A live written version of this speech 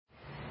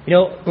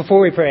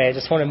Before we pray, I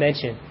just want to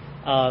mention,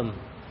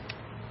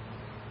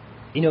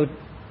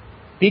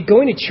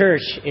 going to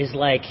church is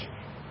like,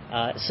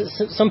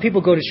 some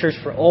people go to church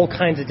for all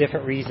kinds of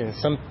different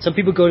reasons. Some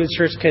people go to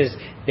church because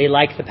they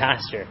like the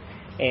pastor,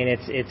 and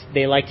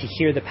they like to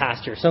hear the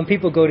pastor. Some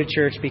people go to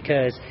church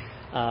because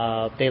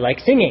they like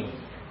singing.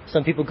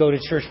 Some people go to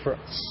church for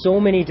so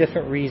many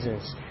different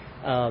reasons.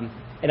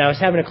 And I was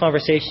having a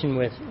conversation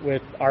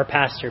with our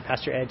pastor,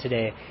 Pastor Ed,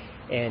 today,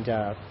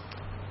 and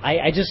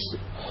I just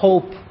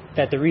hope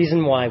that the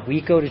reason why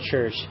we go to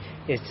church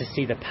is to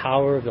see the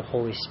power of the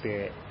Holy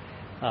Spirit.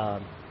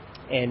 And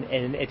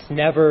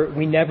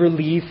we never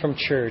leave from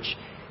church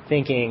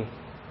thinking,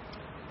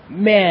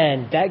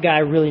 man, that guy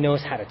really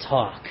knows how to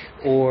talk,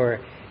 or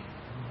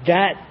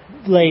that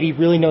lady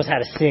really knows how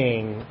to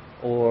sing,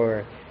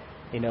 or,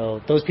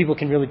 those people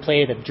can really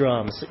play the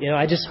drums.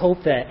 I just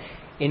hope that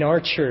in our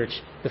church,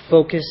 the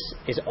focus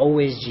is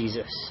always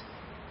Jesus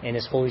and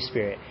His Holy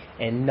Spirit,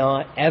 and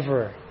not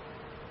ever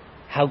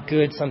how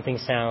good something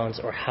sounds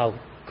or how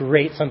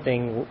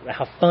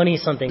funny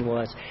something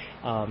was,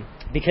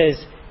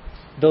 because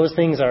those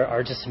things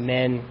are just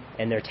men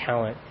and their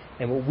talent.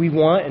 And what we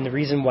want, and the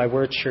reason why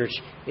we're at church,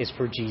 is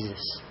for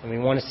Jesus, and we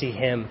want to see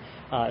Him.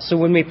 So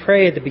when we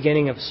pray at the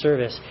beginning of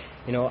service,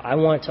 I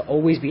want to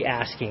always be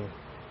asking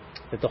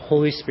that the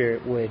Holy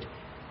Spirit would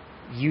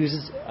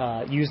use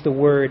the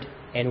Word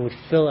and would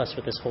fill us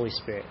with this Holy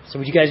Spirit. So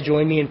would you guys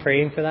join me in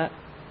praying for that?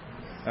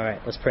 All right,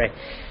 let's pray.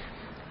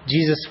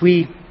 Jesus,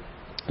 we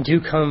do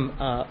come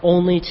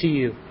only to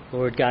You,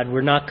 Lord God.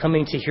 We're not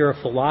coming to hear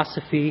a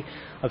philosophy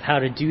of how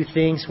to do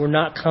things. We're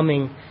not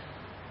coming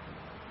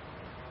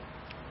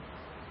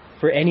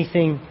for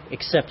anything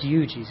except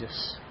You,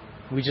 Jesus.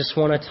 We just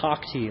want to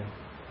talk to You.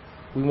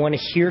 We want to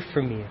hear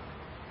from You.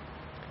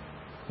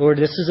 Lord,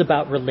 this is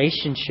about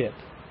relationship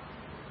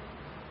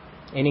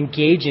and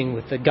engaging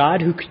with the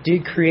God who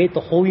did create the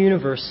whole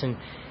universe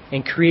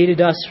and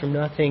created us from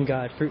nothing,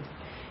 God,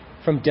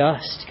 from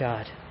dust,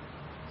 God.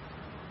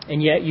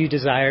 And yet You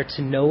desire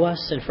to know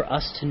us and for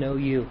us to know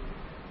You.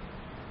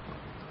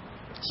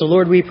 So,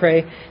 Lord, we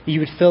pray that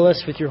You would fill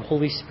us with Your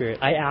Holy Spirit.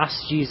 I ask,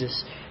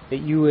 Jesus, that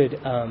You would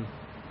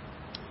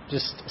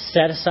just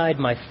set aside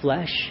my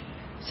flesh,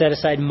 set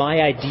aside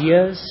my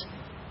ideas,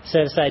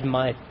 set aside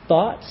my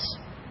thoughts,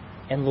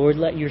 and, Lord,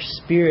 let Your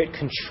Spirit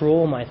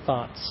control my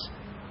thoughts.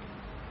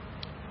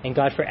 And,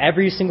 God, for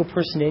every single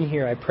person in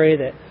here, I pray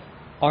that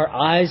our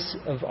eyes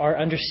of our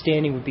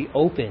understanding would be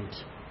opened.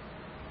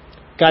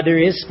 God, there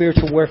is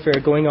spiritual warfare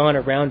going on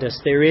around us.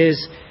 There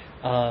is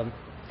an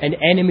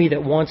enemy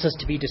that wants us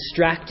to be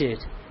distracted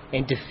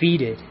and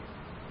defeated.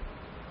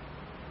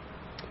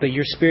 But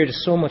Your Spirit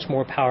is so much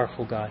more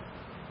powerful, God.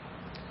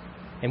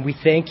 And we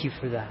thank You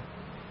for that.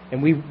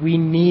 And we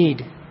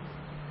need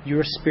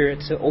Your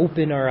Spirit to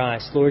open our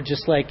eyes. Lord,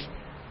 just like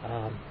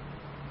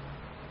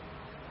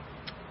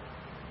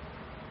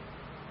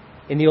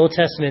in the Old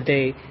Testament,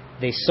 they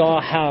saw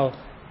how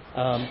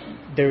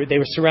they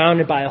were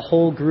surrounded by a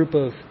whole group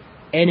of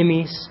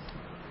enemies,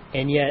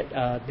 and yet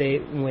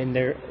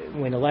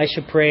when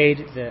Elisha prayed,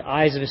 the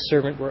eyes of his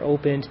servant were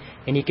opened,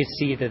 and he could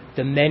see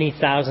the many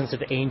thousands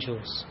of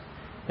angels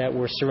that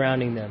were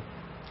surrounding them.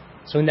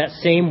 So in that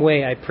same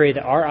way, I pray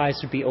that our eyes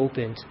would be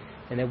opened,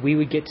 and that we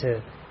would get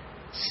to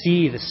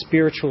see the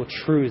spiritual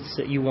truths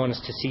that You want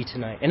us to see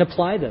tonight and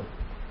apply them.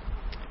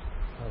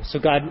 So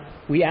God,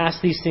 we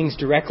ask these things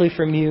directly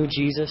from You,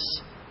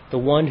 Jesus, the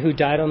one who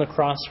died on the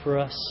cross for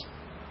us,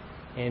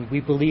 and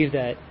we believe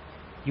that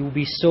You will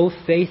be so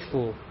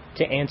faithful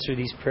to answer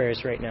these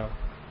prayers right now.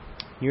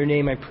 In Your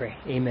name I pray.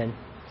 Amen.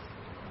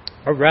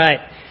 All right.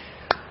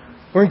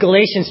 We're in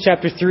Galatians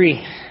chapter 3,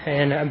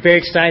 and I'm very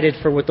excited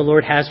for what the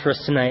Lord has for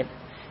us tonight.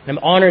 And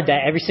I'm honored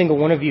that every single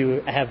one of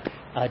you have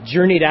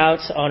journeyed out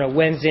on a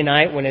Wednesday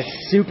night when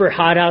it's super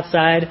hot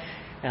outside,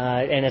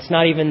 and it's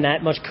not even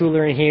that much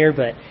cooler in here,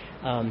 but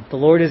the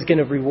Lord is going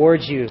to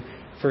reward you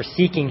for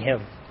seeking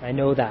Him. I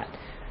know that.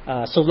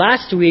 So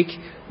last week,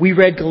 we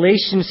read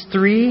Galatians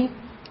 3,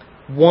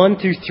 1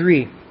 through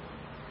 3.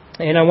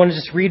 And I want to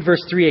just read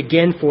verse 3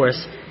 again for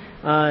us.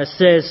 It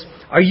says,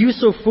 "Are you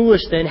so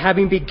foolish then,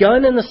 having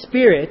begun in the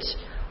Spirit,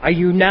 are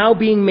you now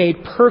being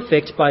made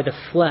perfect by the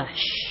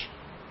flesh?"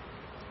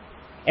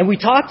 And we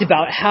talked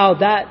about how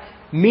that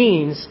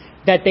means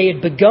that they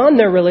had begun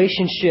their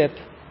relationship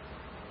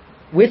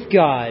with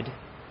God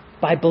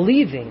by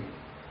believing.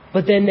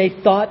 But then they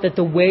thought that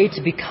the way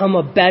to become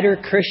a better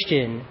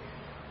Christian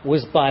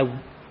was by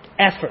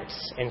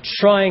efforts and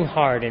trying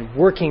hard and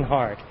working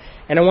hard.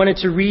 And I wanted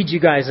to read you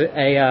guys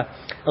a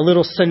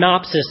little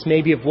synopsis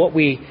maybe of what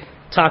we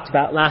talked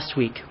about last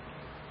week.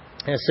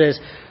 And it says,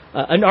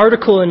 an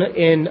article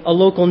in a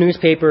local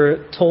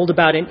newspaper told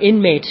about an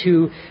inmate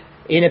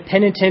in a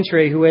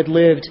penitentiary who had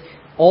lived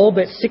all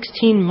but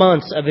 16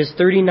 months of his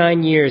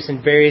 39 years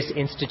in various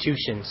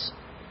institutions.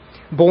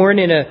 Born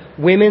in a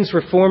women's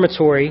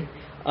reformatory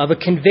of a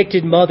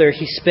convicted mother,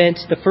 he spent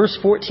the first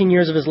 14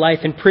 years of his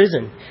life in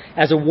prison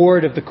as a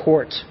ward of the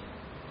court.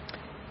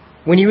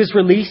 When he was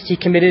released, he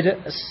committed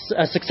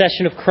a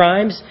succession of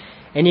crimes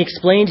And he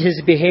explained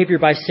his behavior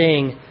by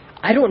saying,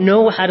 "I don't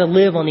know how to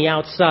live on the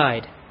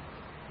outside.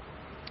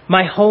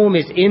 My home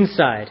is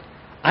inside.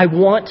 I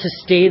want to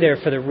stay there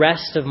for the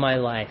rest of my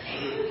life."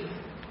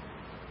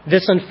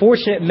 This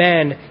unfortunate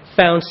man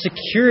found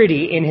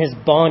security in his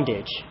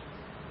bondage.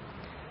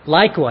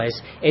 Likewise,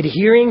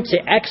 adhering to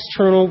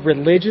external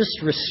religious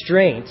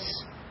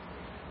restraints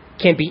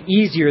can be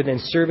easier than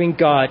serving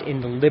God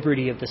in the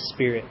liberty of the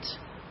Spirit.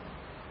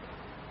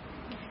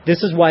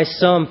 This is why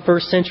some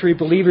first century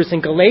believers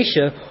in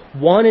Galatia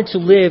wanted to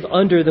live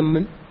under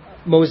the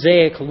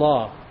Mosaic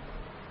law,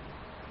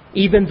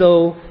 even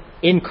though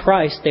in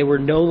Christ they were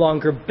no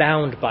longer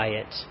bound by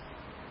it.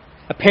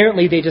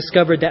 Apparently, they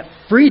discovered that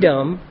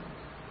freedom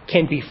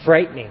can be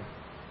frightening.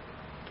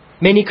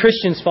 Many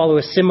Christians follow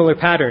a similar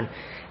pattern.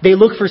 They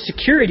look for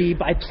security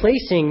by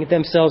placing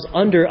themselves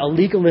under a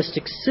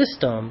legalistic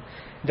system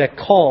that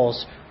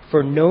calls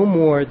for no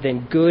more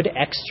than good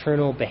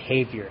external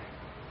behavior.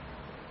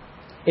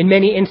 In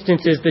many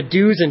instances, the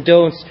do's and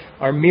don'ts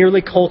are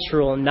merely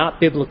cultural and not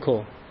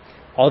biblical.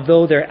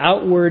 Although their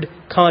outward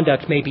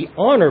conduct may be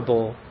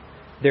honorable,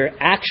 they're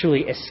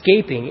actually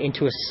escaping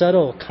into a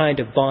subtle kind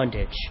of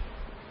bondage.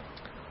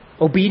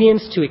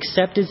 Obedience to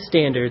accepted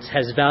standards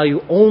has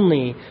value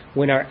only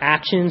when our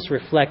actions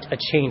reflect a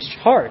changed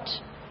heart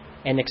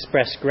and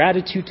express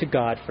gratitude to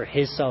God for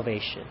His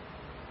salvation.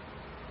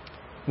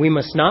 We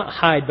must not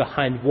hide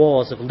behind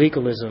walls of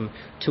legalism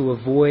to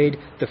avoid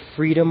the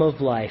freedom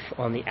of life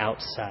on the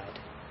outside.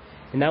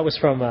 And that was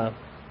from a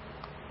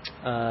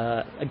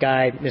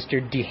guy, Mr.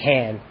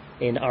 DeHaan,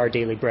 in Our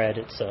Daily Bread.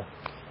 It's a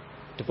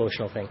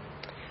devotional thing.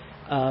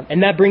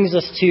 And that brings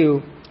us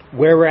to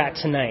where we're at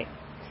tonight.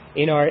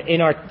 In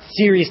our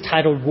series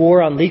titled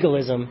War on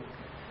Legalism,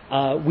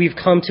 we've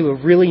come to a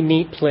really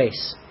neat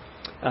place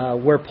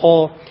where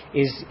Paul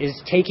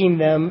is taking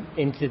them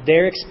into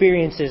their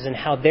experiences and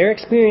how their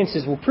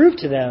experiences will prove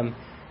to them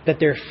that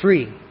they're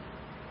free.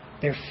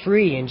 They're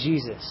free in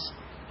Jesus.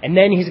 And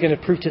then he's going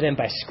to prove to them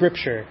by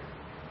Scripture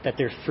that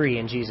they're free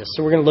in Jesus.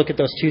 So we're going to look at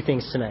those two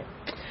things tonight.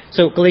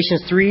 So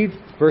Galatians 3,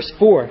 verse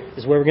 4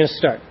 is where we're going to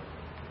start.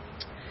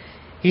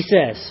 He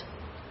says,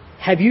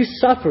 "Have you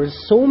suffered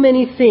so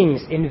many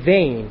things in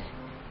vain,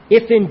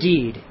 if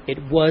indeed it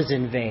was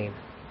in vain?"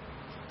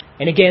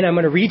 And again, I'm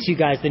going to read to you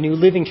guys the New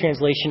Living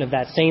Translation of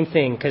that same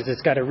thing because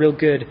it's got a real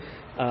good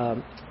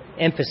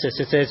emphasis.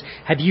 It says,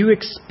 "Have you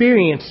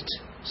experienced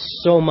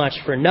so much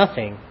for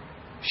nothing?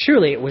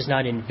 Surely it was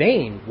not in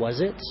vain,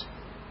 was it?"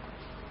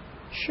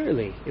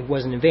 Surely it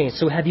wasn't in vain.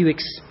 So have you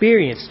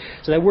experienced?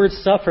 So that word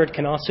suffered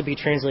can also be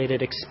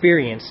translated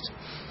experienced.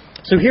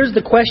 So here's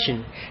the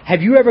question.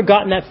 Have you ever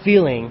gotten that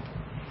feeling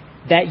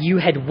that you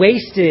had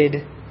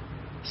wasted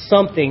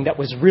something that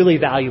was really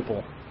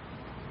valuable?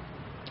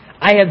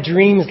 I have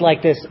dreams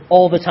like this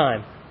all the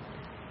time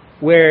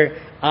where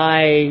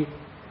I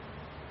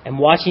am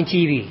watching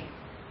TV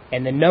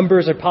and the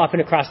numbers are popping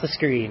across the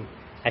screen.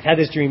 I've had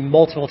this dream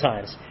multiple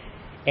times.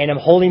 And I'm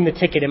holding the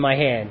ticket in my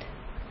hand.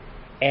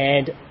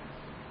 And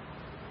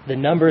the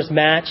numbers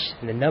match,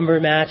 and the number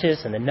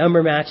matches, and the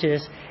number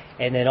matches.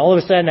 And then all of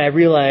a sudden I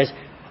realize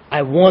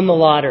I won the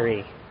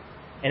lottery.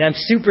 And I'm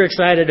super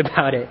excited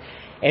about it.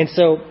 And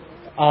so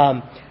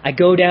I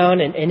go down,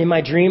 and in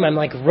my dream I'm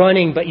like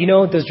running. But you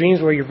know those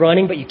dreams where you're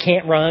running but you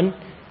can't run?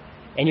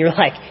 And you're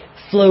like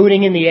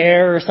floating in the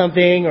air or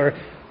something,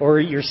 or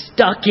you're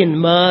stuck in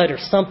mud or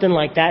something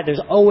like that.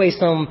 There's always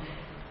some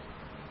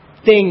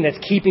thing that's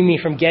keeping me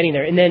from getting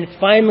there. And then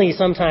finally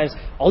sometimes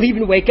I'll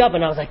even wake up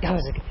and I was like, that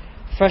was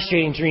a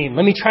frustrating dream.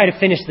 Let me try to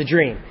finish the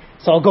dream.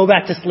 So I'll go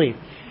back to sleep.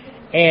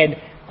 And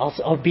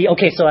I'll be,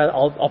 okay, so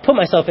I'll put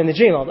myself in the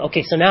dream.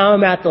 Okay, so now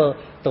I'm at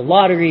the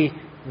lottery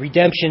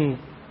redemption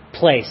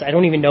place. I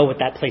don't even know what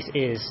that place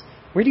is.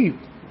 Where do you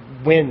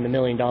win the $1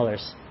 million?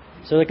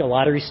 Is there like a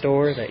lottery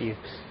store that you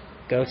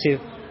go to?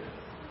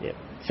 Yeah.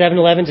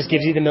 7-Eleven just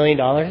gives you the $1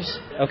 million?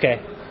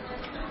 Okay.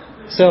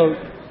 So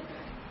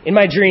in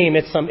my dream,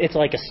 it's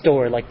like a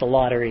store, like the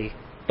lottery,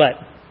 but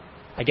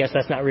I guess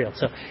that's not real.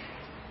 So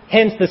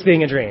hence this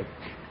being a dream.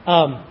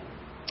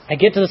 I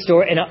get to the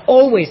store, and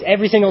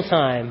every single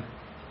time,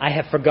 I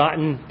have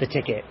forgotten the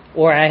ticket,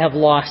 or I have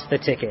lost the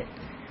ticket.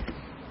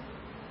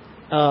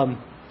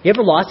 You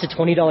ever lost a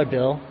 $20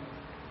 bill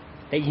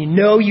that you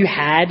know you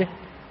had?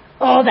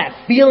 Oh,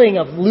 that feeling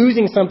of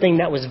losing something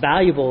that was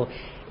valuable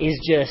is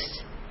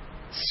just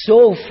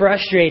so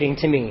frustrating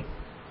to me.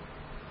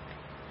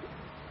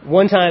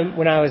 One time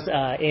when I was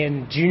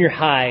in junior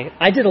high,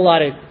 I did a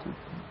lot of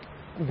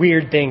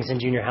weird things in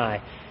junior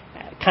high.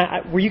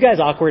 Were you guys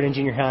awkward in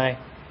junior high?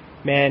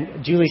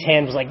 Man, Julie's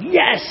hand was like,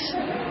 yes!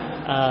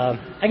 I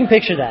can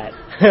picture that.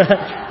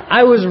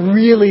 I was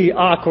really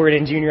awkward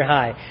in junior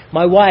high.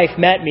 My wife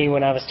met me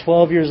when I was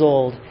 12 years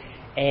old,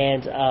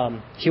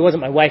 and she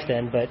wasn't my wife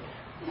then, but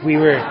we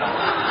were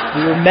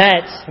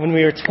met when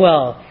we were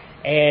 12,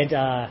 and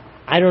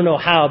I don't know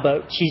how,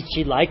 but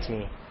she liked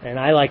me, and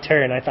I liked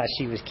her, and I thought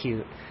she was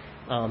cute.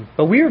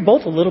 But we were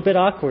both a little bit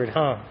awkward,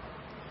 huh?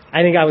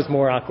 I think I was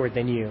more awkward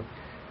than you.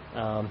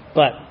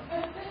 But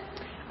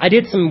I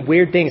did some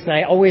weird things, and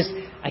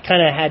I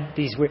kind of had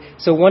these weird...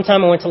 So one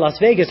time I went to Las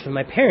Vegas with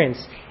my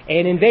parents,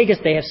 and in Vegas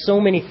they have so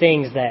many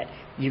things that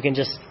you can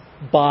just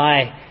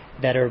buy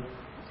that are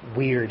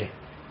weird,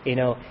 you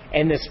know.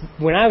 And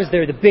when I was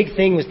there, the big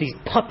thing was these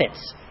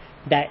puppets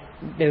that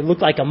they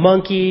looked like a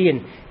monkey,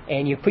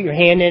 and you put your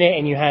hand in it,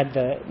 and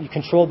you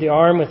controlled the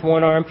arm with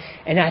one arm,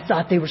 and I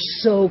thought they were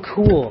so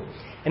cool.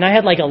 And I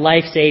had like a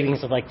life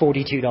savings of like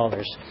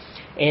 $42,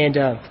 and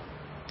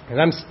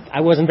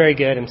I wasn't very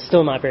good. I'm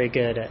still not very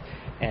good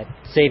at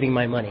saving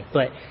my money.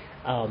 But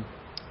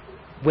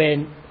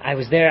when I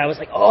was there, I was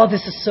like, oh,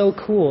 this is so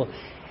cool.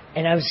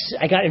 And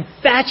I got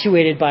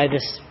infatuated by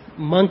this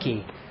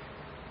monkey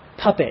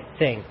puppet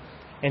thing.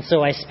 And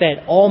so I spent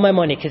all my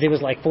money, because it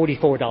was like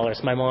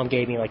 $44. My mom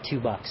gave me like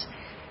 $2.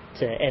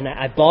 And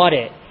I bought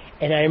it.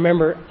 And I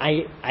remember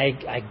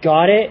I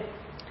got it,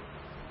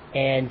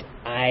 and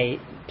I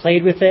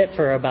played with it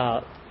for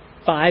about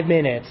 5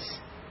 minutes,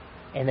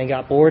 and then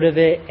got bored of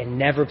it and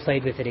never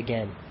played with it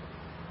again.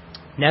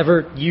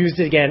 Never used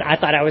it again. I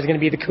thought I was going to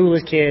be the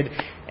coolest kid.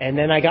 And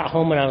then I got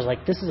home and I was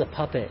like, this is a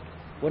puppet.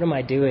 What am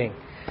I doing?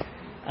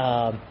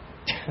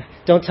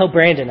 Don't tell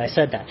Brandon I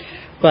said that.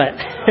 But,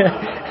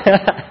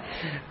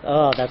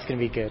 oh, that's going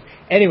to be good.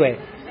 Anyway,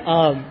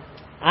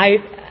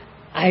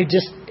 I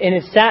just, and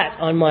it sat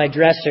on my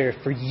dresser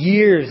for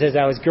years as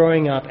I was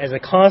growing up as a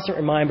constant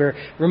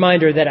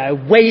reminder that I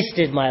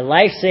wasted my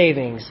life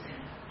savings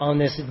on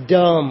this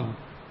dumb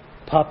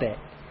puppet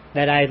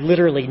that I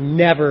literally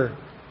never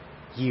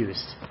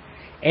used.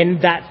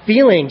 And that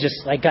feeling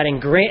just like got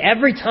ingrained.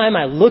 Every time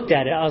I looked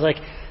at it, I was like,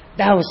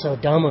 that was so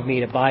dumb of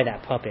me to buy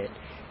that puppet.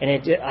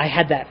 And I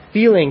had that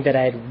feeling that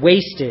I had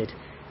wasted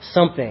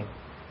something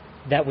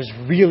that was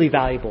really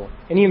valuable.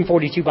 And even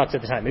 $42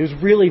 at the time. It was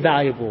really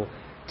valuable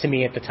to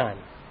me at the time.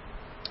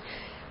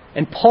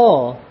 And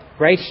Paul,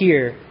 right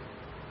here,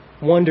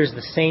 wonders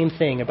the same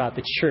thing about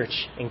the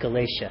church in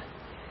Galatia.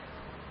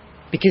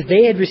 Because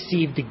they had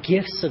received the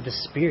gifts of the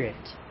Spirit.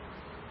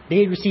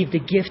 They had received the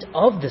gift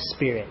of the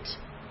Spirit.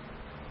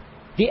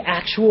 The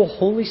actual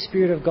Holy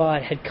Spirit of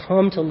God had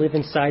come to live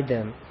inside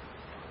them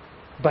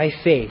by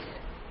faith.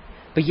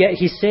 But yet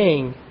he's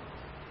saying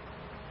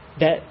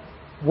that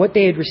what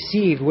they had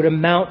received would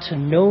amount to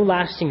no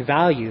lasting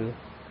value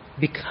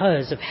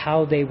because of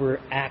how they were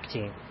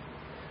acting.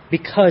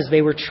 Because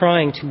they were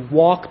trying to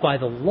walk by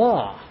the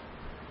law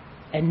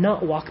and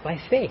not walk by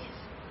faith.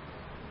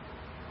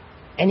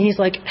 And he's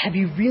like, have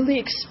you really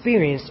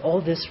experienced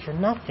all this for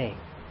nothing?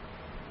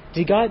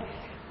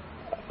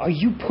 Are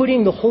you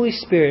putting the Holy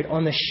Spirit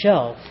on the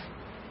shelf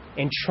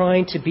and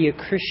trying to be a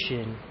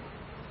Christian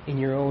in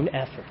your own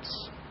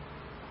efforts?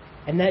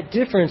 And that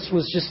difference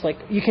was just like,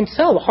 you can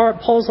tell,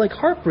 Paul's like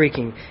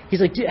heartbreaking.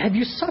 He's like, have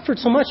you suffered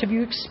so much? Have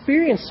you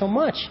experienced so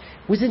much?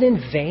 Was it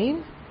in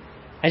vain?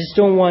 I just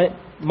don't want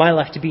my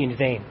life to be in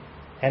vain.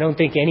 I don't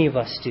think any of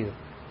us do.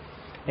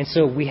 And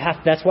so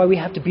that's why we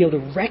have to be able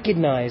to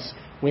recognize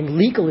when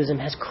legalism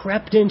has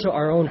crept into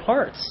our own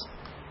hearts.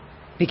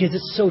 Because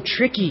it's so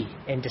tricky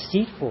and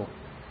deceitful.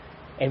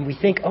 And we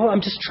think, oh,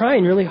 I'm just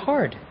trying really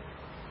hard.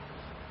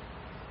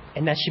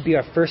 And that should be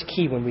our first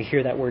key when we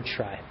hear that word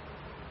try.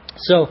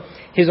 So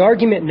his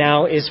argument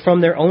now is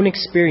from their own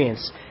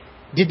experience.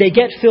 Did they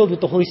get filled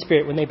with the Holy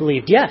Spirit when they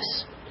believed? Yes.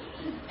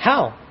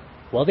 How?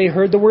 Well, they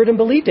heard the word and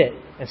believed it.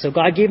 And so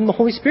God gave them the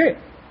Holy Spirit.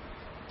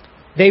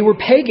 They were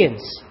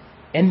pagans.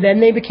 And then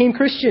they became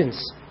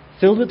Christians,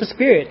 filled with the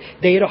Spirit.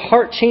 They had a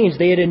heart change.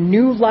 They had a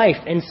new life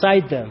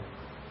inside them.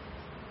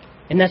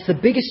 And that's the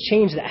biggest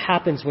change that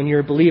happens when you're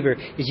a believer,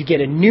 is you get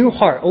a new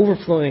heart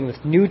overflowing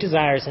with new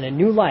desires and a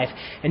new life.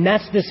 And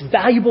that's this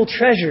valuable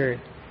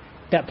treasure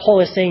that Paul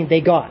is saying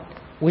they got,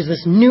 was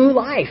this new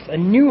life, a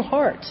new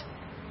heart.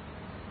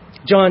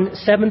 John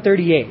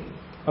 7:38.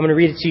 I'm going to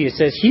read it to you. It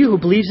says, he who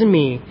believes in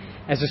me,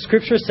 as the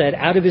scripture said,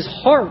 out of his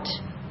heart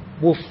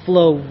will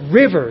flow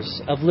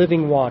rivers of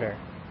living water.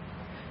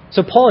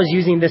 So Paul is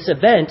using this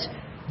event,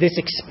 this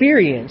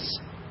experience,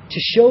 to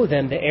show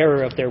them the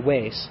error of their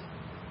ways.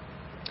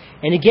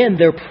 And again,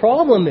 their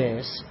problem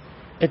is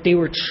that they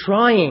were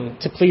trying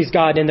to please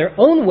God in their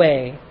own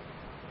way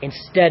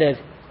instead of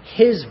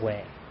His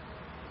way.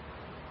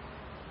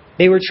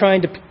 They were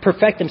trying to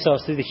perfect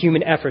themselves through the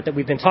human effort that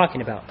we've been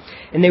talking about.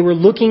 And they were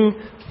looking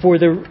for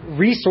the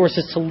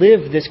resources to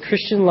live this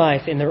Christian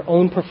life in their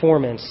own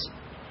performance.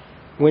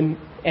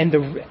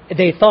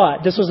 They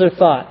thought, this was their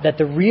thought, that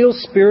the real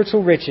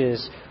spiritual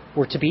riches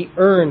were to be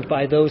earned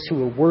by those who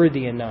were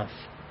worthy enough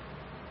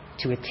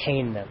to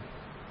attain them.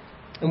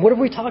 And what have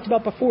we talked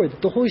about before?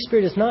 That the Holy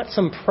Spirit is not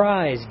some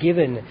prize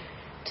given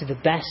to the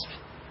best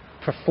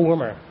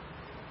performer.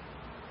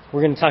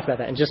 We're going to talk about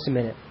that in just a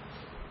minute.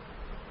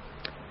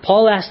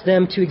 Paul asked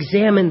them to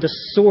examine the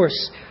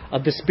source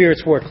of the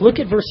Spirit's work. Look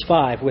at verse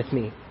 5 with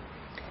me.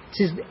 It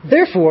says,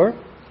 therefore,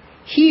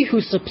 he who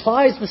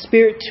supplies the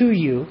Spirit to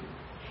you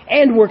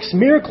and works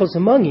miracles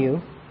among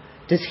you,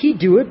 does he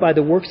do it by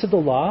the works of the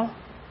law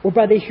or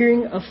by the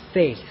hearing of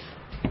faith?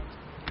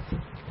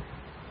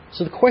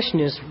 So the question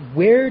is,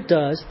 where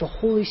does the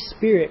Holy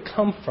Spirit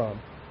come from?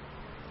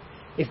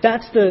 If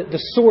that's the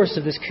source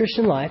of this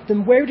Christian life,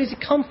 then where does it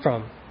come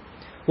from?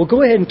 Well,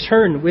 go ahead and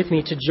turn with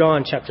me to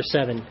John chapter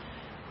 7.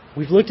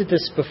 We've looked at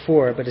this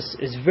before, but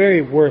it's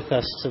very worth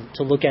us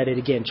to look at it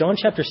again. John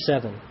chapter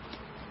 7,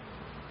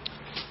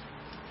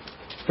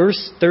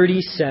 verse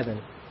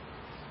 37.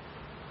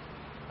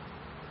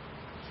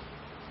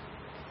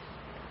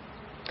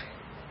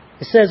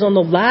 It says, "On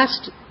the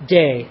last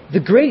day, the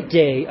great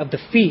day of the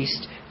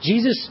feast,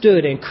 Jesus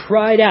stood and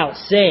cried out,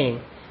 saying,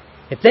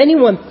 'If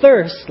anyone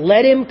thirsts,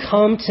 let him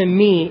come to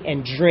me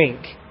and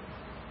drink.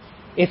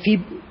 If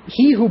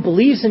he who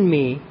believes in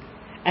me,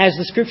 as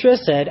the scripture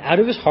has said, out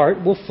of his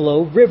heart will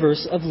flow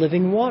rivers of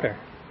living water.'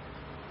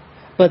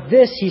 But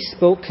this he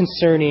spoke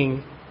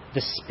concerning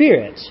the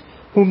Spirit,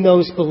 whom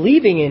those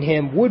believing in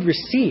him would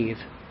receive.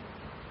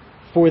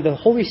 For the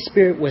Holy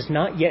Spirit was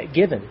not yet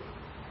given,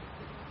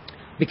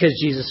 because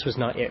Jesus was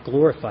not yet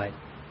glorified."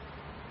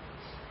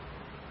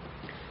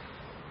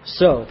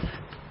 So,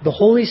 the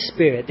Holy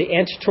Spirit, the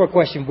answer to our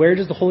question, where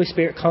does the Holy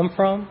Spirit come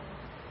from?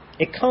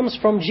 It comes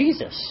from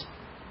Jesus.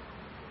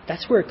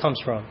 That's where it comes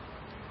from.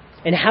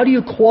 And how do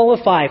you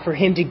qualify for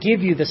Him to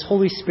give you this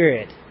Holy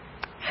Spirit?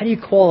 How do you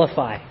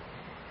qualify?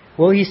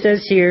 Well, He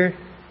says here,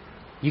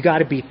 you got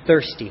to be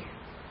thirsty.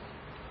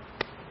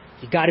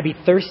 You got to be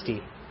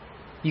thirsty.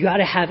 You got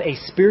to have a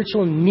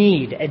spiritual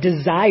need, a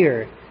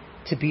desire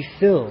to be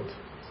filled.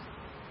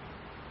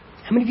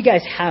 How many of you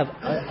guys have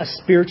a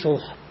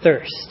spiritual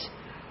thirst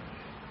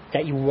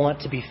that you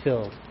want to be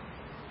filled?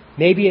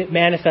 Maybe it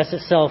manifests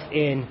itself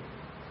in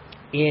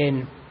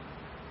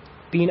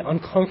being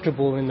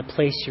uncomfortable in the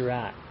place you're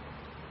at,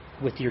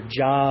 with your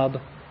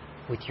job,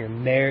 with your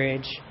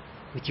marriage,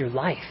 with your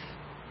life.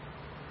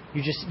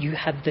 You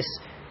have this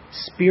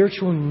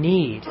spiritual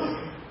need.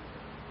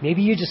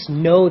 Maybe you just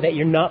know that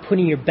you're not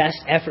putting your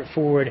best effort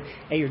forward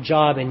at your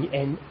job,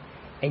 and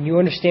you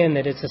understand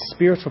that it's a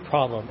spiritual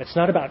problem. It's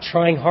not about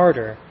trying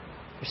harder.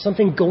 There's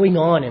something going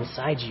on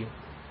inside you.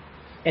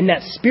 And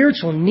that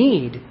spiritual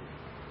need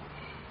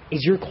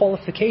is your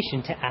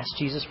qualification to ask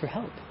Jesus for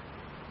help.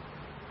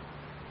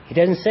 He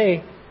doesn't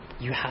say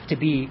you have to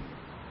be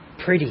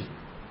pretty,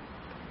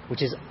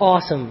 which is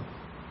awesome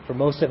for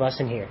most of us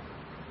in here.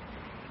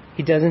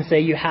 He doesn't say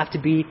you have to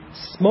be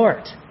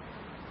smart,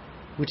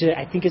 which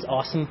I think is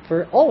awesome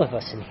for all of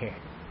us in here.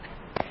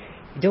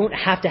 You don't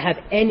have to have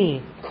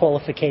any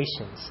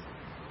qualifications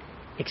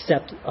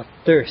except a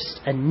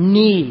thirst, a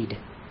need.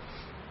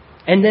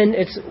 And then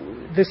it's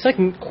the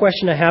second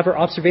question I have, or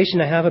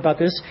observation I have about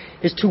this,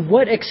 is to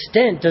what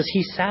extent does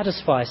He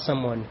satisfy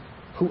someone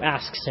who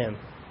asks Him?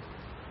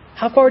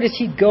 How far does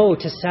He go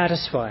to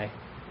satisfy?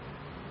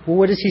 Well,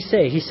 what does He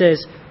say? He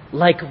says,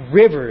 like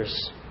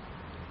rivers,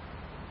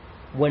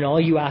 when all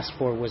you asked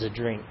for was a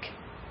drink.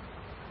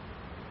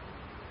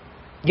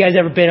 You guys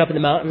ever been up in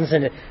the mountains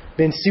and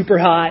been super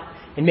hot,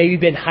 and maybe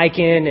been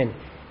hiking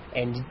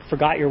and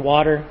forgot your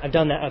water? I've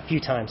done that a few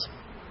times.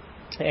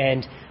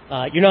 And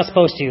you're not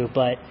supposed to,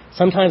 but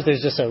sometimes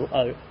there's just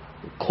a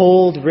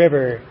cold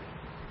river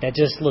that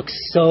just looks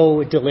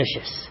so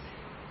delicious.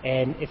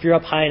 And if you're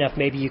up high enough,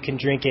 maybe you can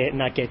drink it and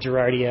not get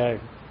Giardia.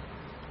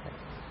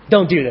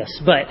 Don't do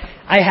this, but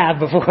I have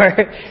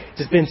before.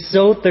 Just been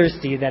so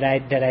thirsty that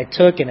I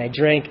took and I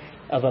drank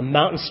of a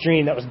mountain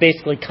stream that was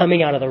basically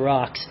coming out of the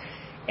rocks,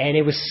 and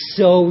it was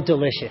so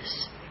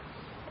delicious.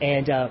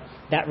 And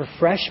that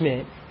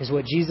refreshment is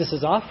what Jesus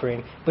is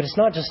offering, but it's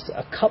not just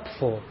a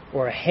cupful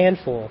or a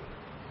handful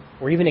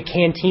or even a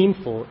canteen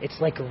full. It's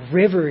like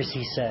rivers,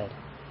 He said.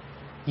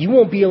 You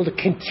won't be able to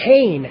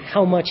contain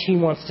how much He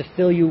wants to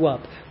fill you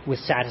up with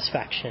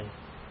satisfaction,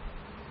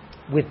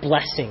 with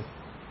blessing.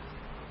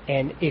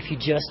 And if you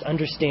just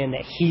understand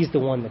that He's the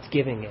one that's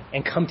giving it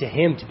and come to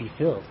Him to be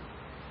filled.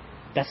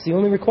 That's the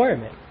only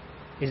requirement,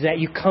 is that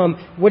you come.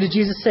 What did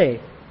Jesus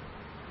say?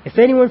 If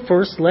anyone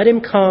thirsts, let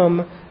him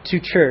come to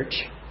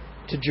church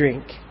to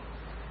drink.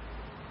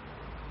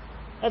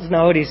 That's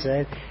not what He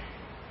said.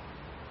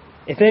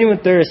 If anyone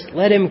thirsts,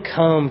 let him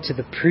come to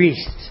the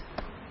priest.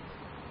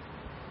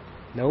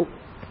 Nope.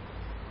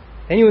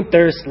 If anyone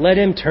thirsts, let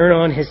him turn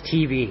on his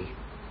TV.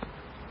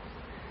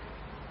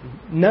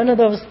 None of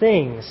those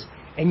things.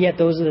 And yet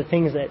those are the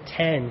things that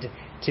tend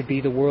to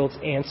be the world's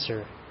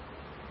answer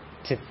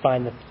to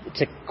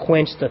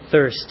quench the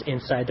thirst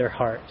inside their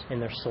heart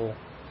and their soul.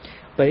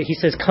 But He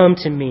says, come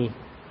to me.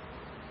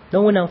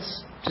 No one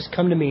else. Just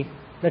come to me.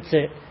 That's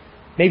it.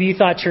 Maybe you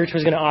thought church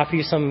was going to offer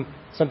you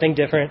something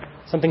different,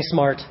 something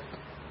smart.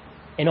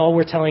 And all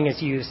we're telling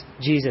you is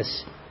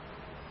Jesus.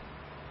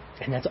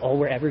 And that's all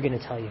we're ever going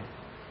to tell you.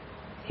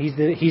 He's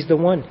the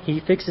one.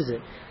 He fixes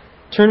it.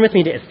 Turn with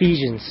me to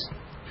Ephesians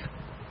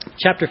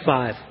chapter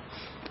 5.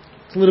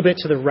 It's a little bit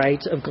to the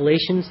right of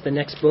Galatians, the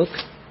next book.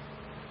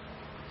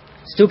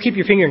 Still keep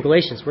your finger in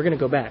Galatians. We're going to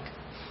go back.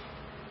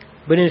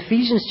 But in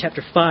Ephesians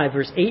chapter 5,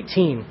 verse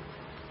 18,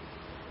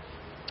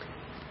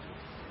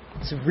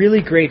 it's a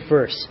really great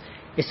verse.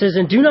 It says,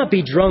 "And do not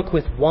be drunk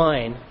with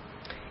wine,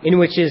 in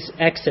which is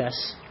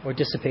excess or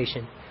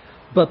dissipation,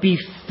 but be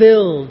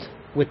filled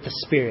with the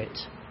Spirit."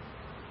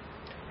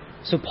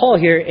 So Paul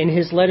here, in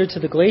his letter to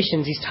the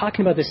Galatians, he's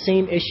talking about the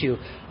same issue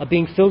of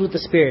being filled with the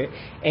Spirit.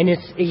 And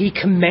he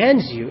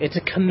commands you. It's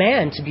a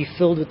command to be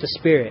filled with the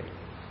Spirit.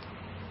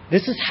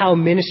 This is how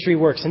ministry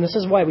works. And this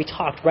is why we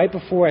talked right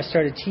before I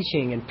started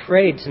teaching and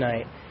prayed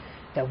tonight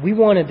that we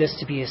wanted this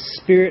to be a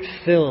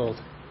Spirit-filled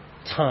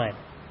time.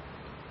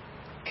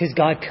 Because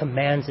God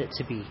commands it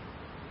to be.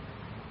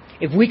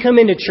 If we come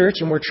into church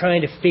and we're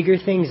trying to figure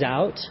things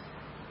out,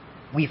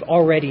 we've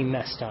already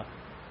messed up.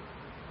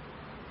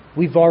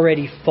 We've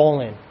already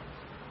fallen.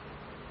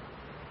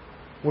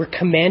 We're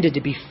commanded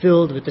to be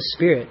filled with the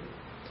Spirit.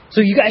 So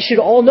you guys should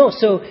all know.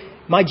 So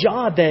my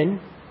job then,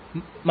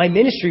 my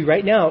ministry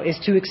right now is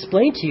to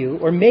explain to you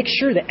or make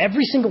sure that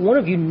every single one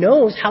of you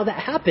knows how that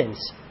happens.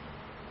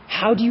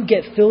 How do you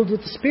get filled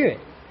with the Spirit?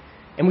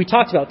 And we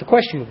talked about the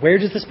question, where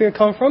does the Spirit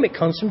come from? It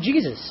comes from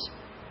Jesus.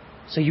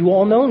 So you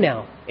all know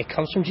now, it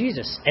comes from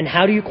Jesus. And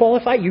how do you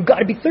qualify? You've got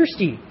to be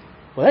thirsty.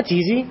 Well, that's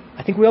easy.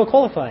 I think we all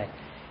qualify.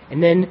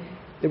 And then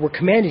we're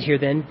commanded here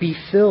then, be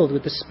filled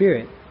with the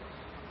Spirit.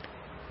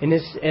 And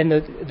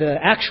the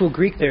actual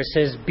Greek there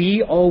says,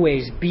 be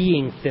always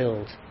being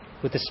filled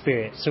with the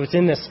Spirit. So it's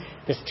in this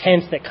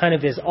tense that kind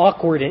of is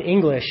awkward in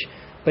English,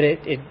 but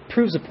it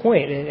proves a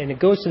point, and it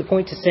goes to the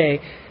point to say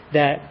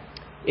that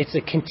it's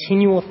a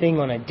continual thing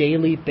on a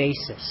daily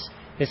basis.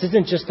 This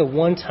isn't just the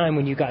one time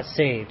when you got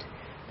saved.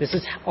 This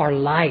is our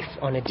life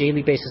on a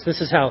daily basis.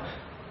 This is how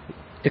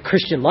the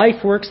Christian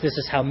life works. This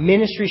is how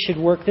ministry should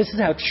work. This is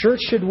how church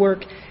should work.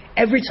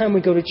 Every time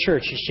we go to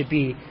church, it should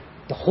be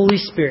the Holy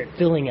Spirit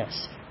filling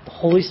us. The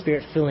Holy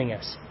Spirit filling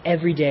us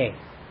every day.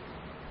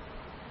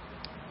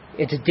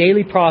 It's a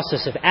daily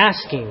process of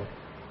asking,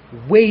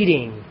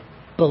 waiting,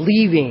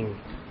 believing,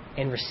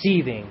 and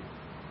receiving.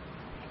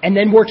 And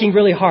then working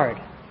really hard.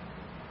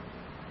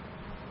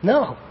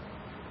 No,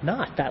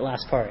 not that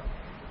last part.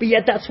 But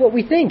yet that's what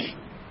we think.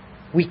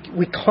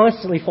 We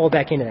constantly fall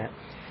back into that.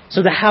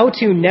 So the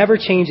how-to never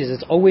changes.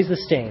 It's always the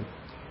same.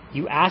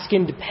 You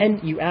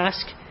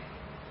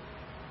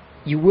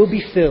will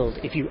be filled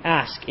if you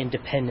ask in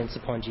dependence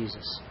upon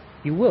Jesus.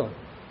 You will.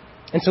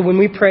 And so when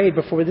we prayed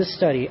before this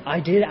study, I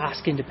did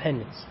ask in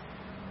dependence.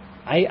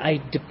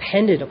 I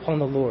depended upon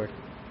the Lord.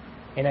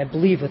 And I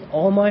believe with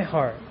all my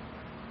heart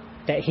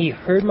that He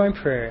heard my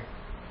prayer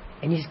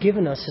and He's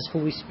given us His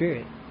Holy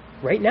Spirit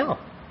right now.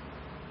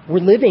 We're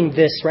living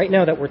this right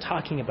now that we're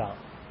talking about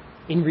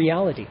in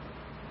reality.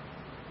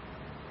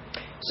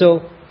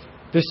 So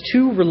there's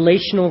two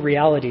relational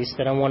realities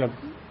that I want to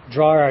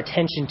draw our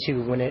attention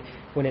to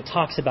when it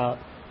talks about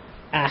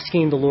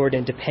asking the Lord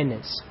in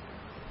dependence.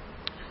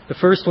 The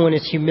first one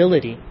is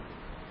humility,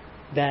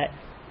 that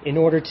in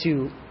order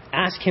to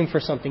ask Him for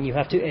something, you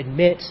have to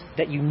admit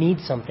that you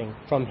need something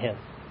from Him.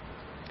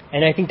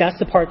 And I think that's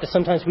the part that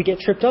sometimes we get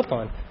tripped up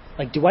on.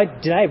 Like,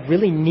 did I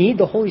really need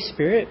the Holy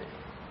Spirit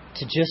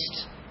to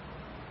just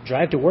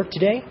drive to work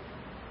today?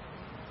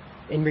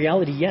 In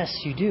reality, yes,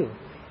 you do.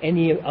 And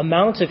the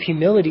amount of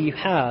humility you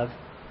have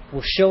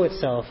will show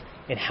itself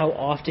in how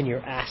often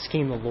you're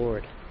asking the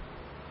Lord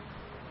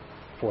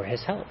for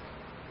His help.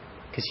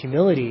 Because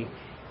humility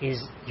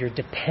is your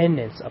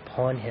dependence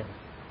upon Him.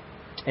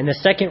 And the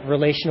second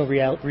relational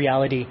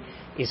reality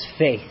is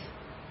faith.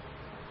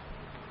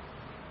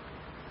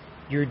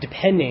 You're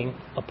depending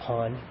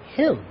upon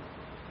Him.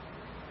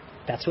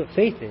 That's what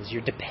faith is.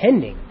 You're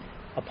depending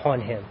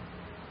upon Him.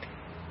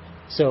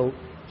 So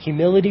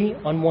humility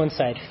on one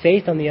side,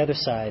 faith on the other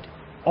side,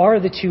 are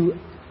the two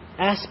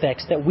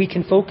aspects that we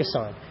can focus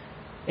on.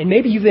 And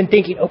maybe you've been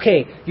thinking,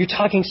 okay, you're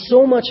talking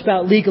so much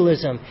about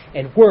legalism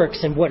and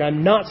works and what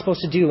I'm not supposed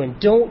to do, and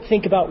don't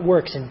think about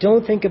works and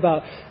don't think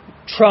about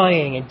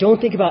trying and don't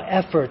think about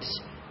efforts.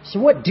 So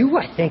what do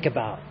I think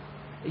about?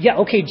 Yeah,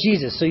 okay,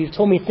 Jesus. So you've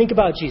told me think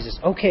about Jesus.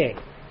 Okay.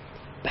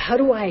 But how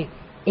do I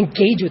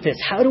engage with this?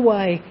 How do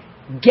I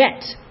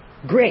get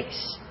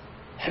grace?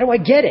 How do I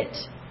get it?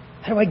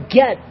 How do I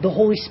get the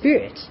Holy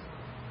Spirit?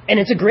 And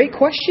it's a great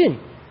question.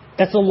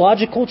 That's a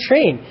logical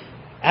train.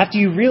 After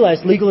you realize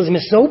legalism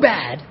is so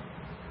bad,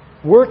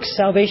 works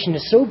salvation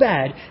is so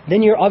bad,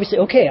 then you're obviously,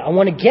 okay, I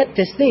want to get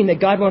this thing that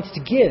God wants to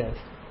give.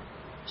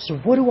 So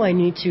what do I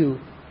need to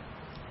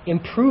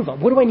improve on?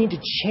 What do I need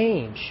to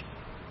change?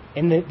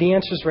 And the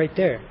answer is right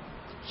there.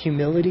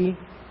 Humility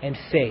and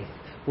faith,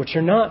 which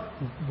are not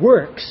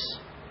works.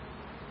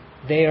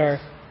 They are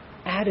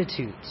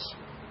attitudes.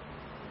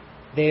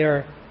 They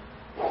are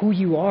who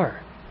you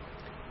are.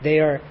 They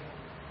are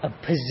a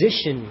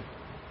position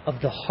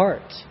of the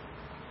heart.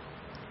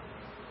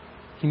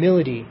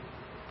 Humility,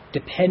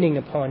 depending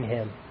upon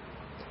Him.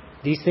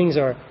 These things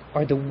are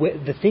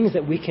the things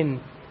that we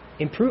can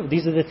improve.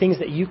 These are the things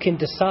that you can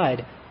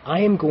decide,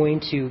 I am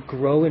going to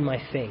grow in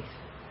my faith.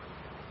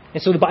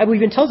 And so the Bible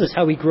even tells us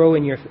how we grow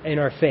in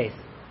our faith.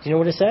 Do you know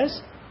what it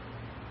says?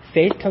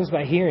 Faith comes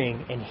by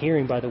hearing, and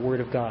hearing by the Word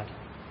of God.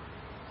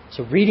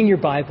 So reading your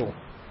Bible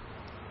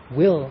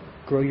will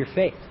grow your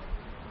faith.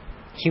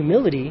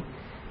 Humility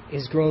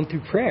is grown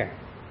through prayer.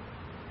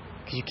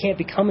 Because you can't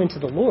be coming to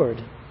the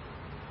Lord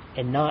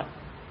and not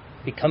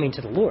be coming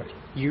to the Lord.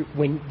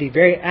 When the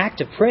very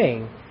act of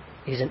praying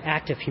is an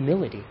act of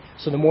humility.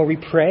 So the more we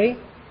pray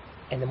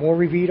and the more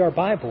we read our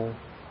Bible,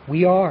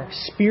 we are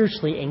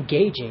spiritually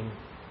engaging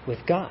with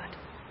God.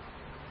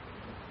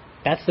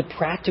 That's the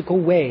practical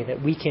way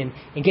that we can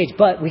engage.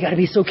 But we got to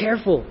be so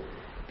careful,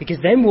 because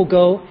then we'll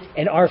go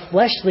and our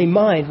fleshly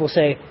mind will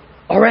say,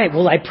 all right,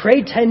 well, I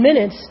prayed 10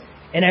 minutes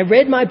and I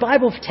read my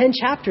Bible for 10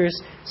 chapters,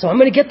 so I'm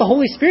going to get the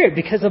Holy Spirit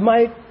because of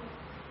my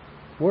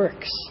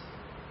works.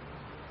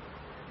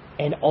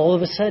 And all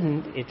of a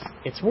sudden,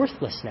 it's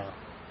worthless now,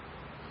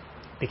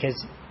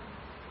 because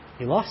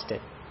you lost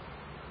it.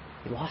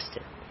 You lost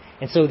it.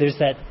 And so there's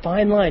that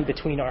fine line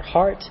between our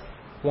heart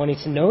wanting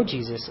to know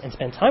Jesus and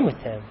spend time with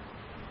Him,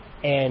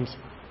 and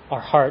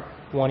our heart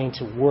wanting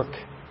to work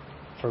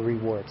for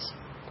rewards.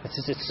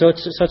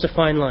 It's such a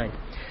fine line.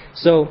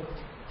 So,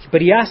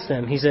 but he asked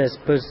them, he says,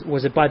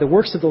 was it by the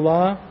works of the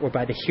law or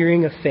by the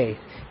hearing of faith?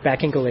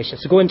 Back in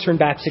Galatians. So go ahead and turn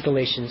back to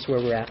Galatians, where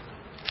we're at.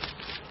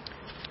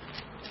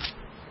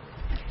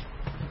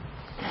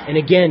 And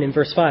again, in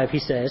verse 5, he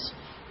says,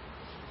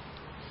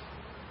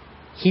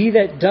 he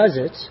that does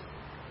it,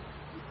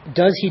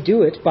 does he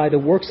do it by the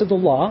works of the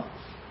law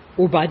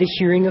or by the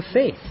hearing of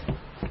faith?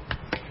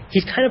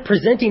 He's kind of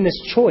presenting this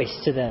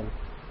choice to them.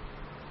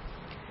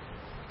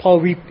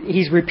 Paul,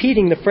 he's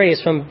repeating the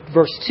phrase from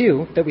verse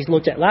 2 that we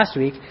looked at last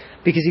week,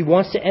 because he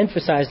wants to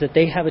emphasize that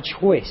they have a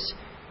choice.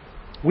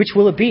 Which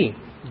will it be?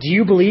 Do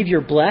you believe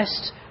you're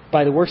blessed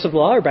by the works of the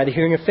law or by the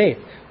hearing of faith?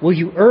 Will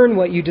you earn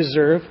what you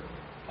deserve?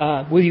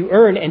 Will you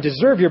earn and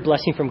deserve your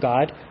blessing from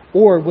God,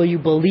 or will you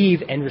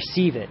believe and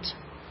receive it?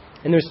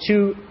 And there's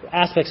two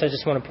aspects I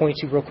just want to point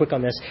to real quick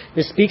on this.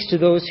 This speaks to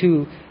those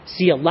who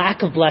see a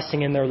lack of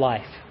blessing in their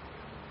life.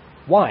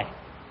 Why?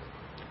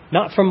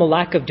 Not from a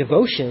lack of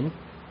devotion,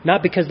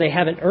 not because they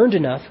haven't earned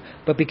enough,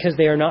 but because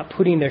they are not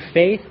putting their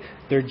faith,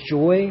 their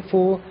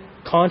joyful,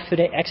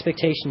 confident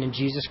expectation in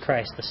Jesus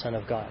Christ, the Son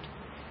of God.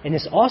 And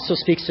this also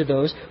speaks to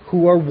those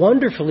who are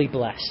wonderfully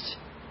blessed.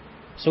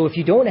 So if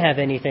you don't have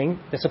anything,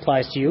 this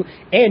applies to you.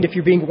 And if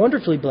you're being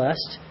wonderfully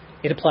blessed,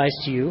 it applies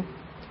to you.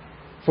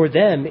 For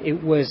them,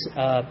 it was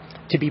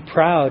to be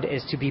proud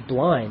is to be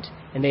blind,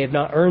 and they have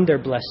not earned their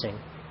blessing.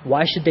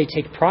 Why should they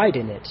take pride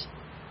in it?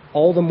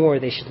 All the more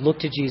they should look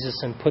to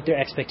Jesus and put their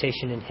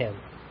expectation in Him.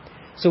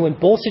 So in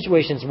both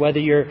situations, whether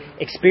you're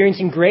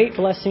experiencing great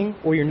blessing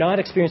or you're not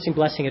experiencing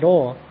blessing at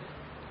all,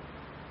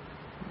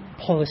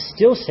 Paul is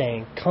still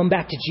saying, come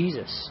back to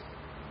Jesus.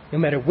 No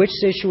matter which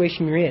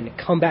situation you're in,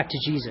 come back to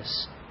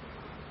Jesus.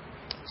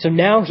 So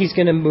now he's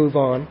going to move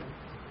on.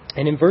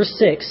 And in verse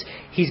 6,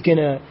 he's going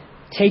to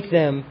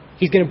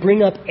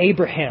bring up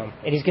Abraham.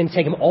 And he's going to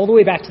take him all the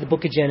way back to the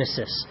book of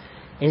Genesis.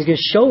 And he's going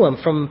to show them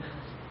from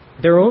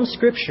their own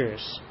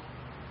scriptures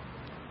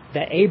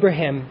that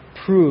Abraham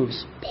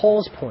proves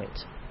Paul's point.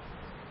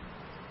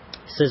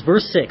 It says,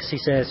 verse 6, he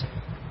says,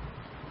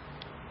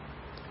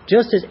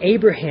 just as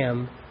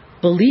Abraham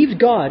believed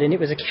God and it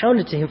was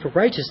accounted to him for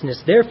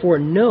righteousness, therefore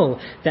know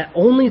that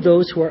only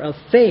those who are of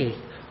faith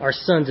are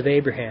sons of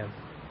Abraham.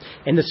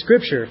 And the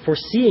scripture,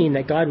 foreseeing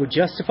that God would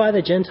justify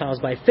the Gentiles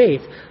by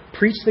faith,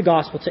 preached the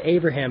gospel to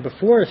Abraham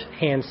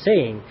beforehand,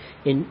 saying,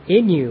 in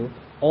you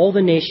all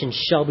the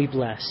nations shall be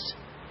blessed.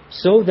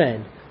 So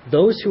then,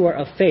 those who are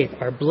of faith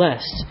are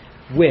blessed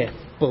with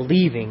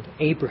believing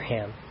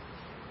Abraham.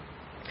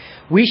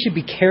 We should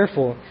be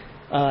careful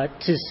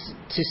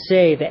to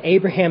say that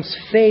Abraham's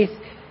faith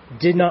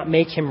did not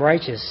make him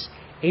righteous.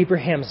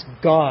 Abraham's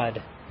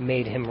God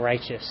made him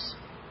righteous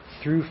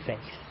through faith.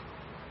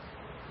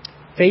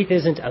 Faith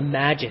isn't a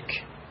magic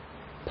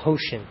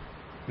potion,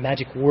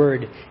 magic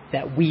word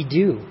that we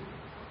do.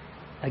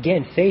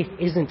 Again, faith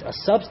isn't a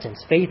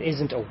substance. Faith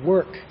isn't a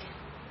work.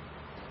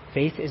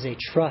 Faith is a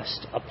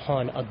trust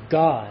upon a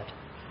God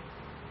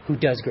who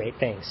does great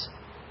things,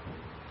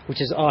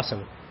 which is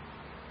awesome.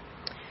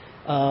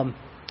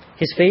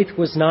 His faith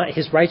was not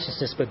his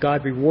righteousness, but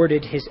God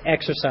rewarded his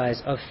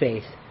exercise of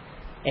faith,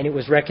 and it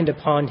was reckoned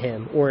upon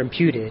him, or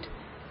imputed,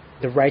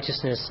 the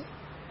righteousness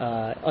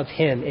of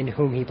him in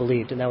whom he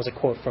believed. And that was a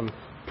quote from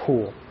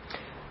Poole.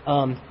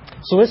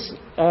 So let's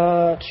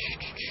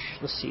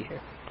see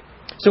here.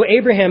 So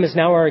Abraham is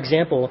now our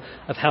example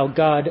of how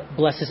God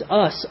blesses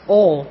us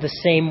all the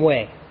same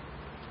way.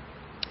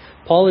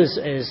 Paul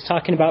is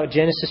talking about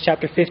Genesis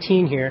chapter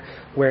 15 here,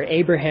 where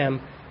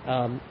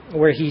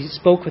where he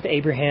spoke with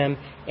Abraham,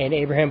 and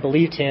Abraham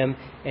believed him,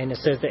 and it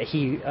says that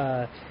he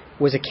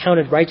was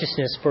accounted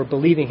righteousness for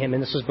believing him,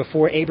 and this was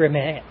before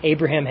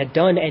Abraham had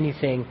done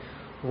anything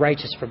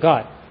righteous for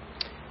God.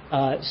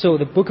 So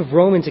the book of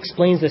Romans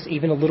explains this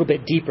even a little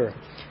bit deeper.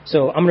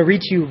 So I'm going to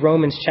read to you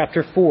Romans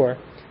chapter 4,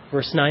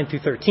 verse 9 through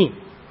 13.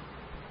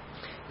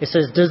 It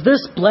says, does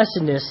this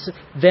blessedness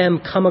then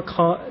come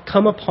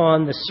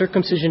upon the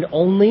circumcision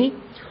only,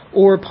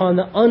 or upon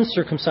the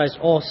uncircumcised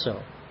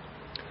also?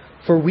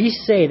 For we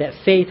say that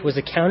faith was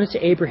accounted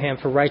to Abraham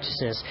for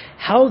righteousness.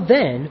 How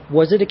then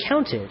was it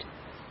accounted?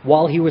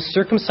 While he was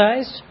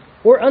circumcised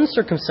or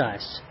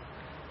uncircumcised?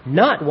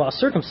 Not while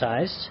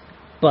circumcised,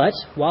 but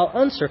while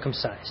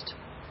uncircumcised.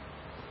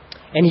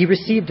 And he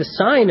received the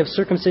sign of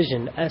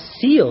circumcision, a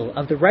seal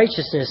of the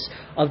righteousness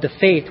of the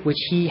faith which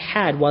he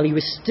had while he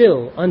was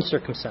still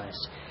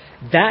uncircumcised,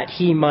 that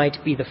he might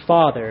be the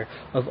father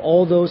of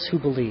all those who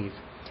believe,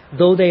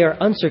 though they are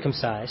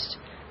uncircumcised,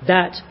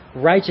 that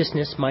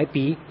righteousness might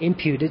be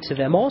imputed to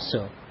them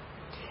also.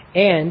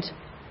 And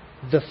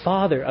the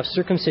father of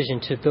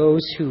circumcision to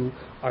those who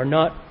are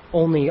not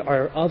only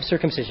are of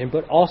circumcision,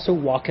 but also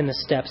walk in the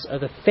steps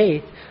of the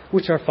faith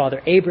which our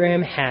father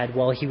Abraham had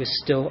while he was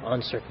still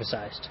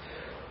uncircumcised.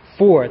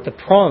 For the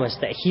promise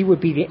that he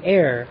would be the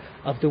heir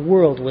of the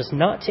world was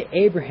not to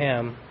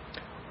Abraham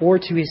or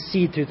to his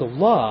seed through the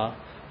law,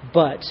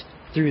 but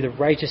through the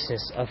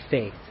righteousness of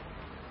faith.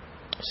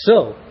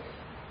 So,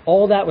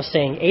 all that was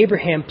saying,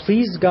 Abraham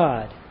pleased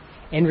God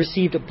and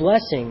received a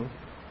blessing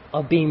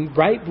of being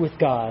right with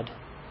God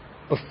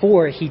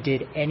before he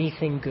did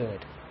anything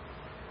good.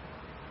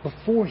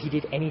 Before he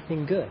did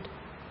anything good.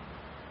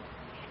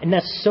 And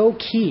that's so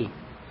key.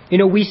 You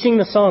know, we sing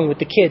the song with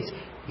the kids.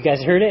 You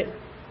guys heard it?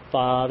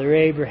 Father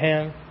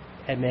Abraham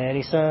had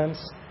many sons.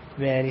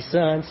 Many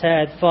sons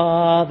had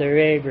Father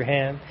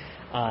Abraham.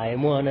 I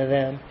am one of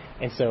them,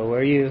 and so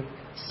are you.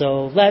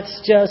 So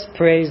let's just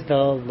praise the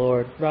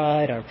Lord,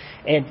 right arm.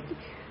 And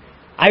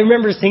I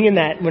remember singing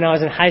that when I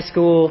was in high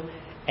school,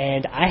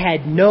 and I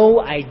had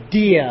no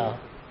idea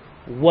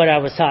what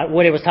it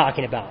was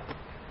talking about.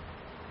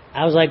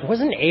 I was like,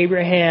 wasn't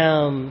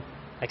Abraham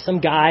like some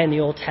guy in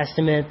the Old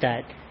Testament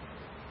that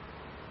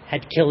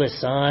had to kill his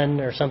son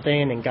or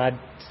something, and God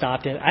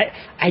stopped him?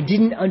 I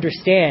didn't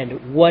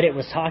understand what it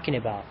was talking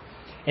about.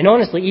 And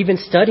honestly, even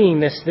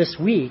studying this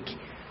week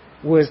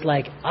was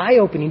like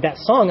eye-opening. That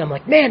song, I'm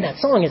like, man, that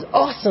song is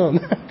awesome.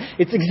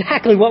 It's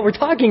exactly what we're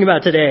talking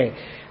about today.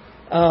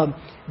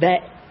 That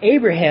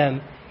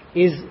Abraham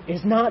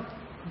is not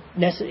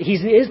necessarily, he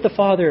is the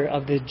father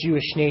of the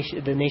Jewish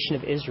nation, the nation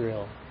of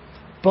Israel.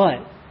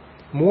 But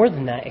more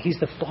than that, he's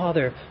the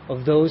father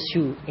of those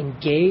who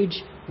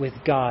engage with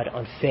God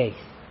on faith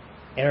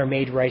and are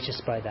made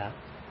righteous by that.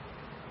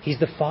 He's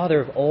the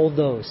father of all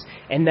those.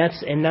 And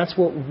that's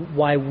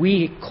why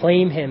we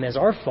claim him as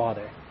our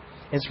father.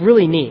 And it's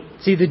really neat.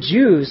 See, the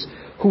Jews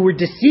who were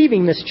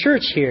deceiving this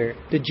church here,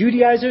 the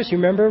Judaizers, you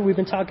remember we've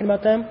been talking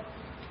about them?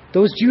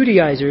 Those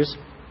Judaizers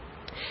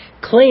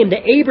claimed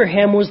that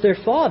Abraham was their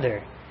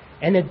father.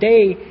 And that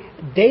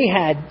they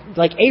had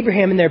like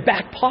Abraham in their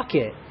back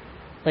pocket.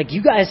 Like,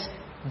 you guys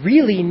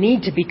really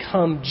need to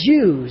become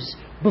Jews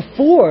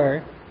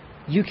before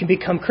you can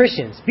become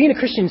Christians. Being a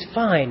Christian is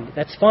fine.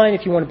 That's fine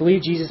if you want to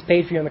believe Jesus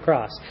paid for you on the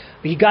cross.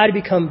 But you got to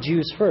become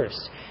Jews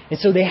first. And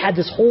so they had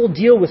this whole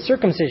deal with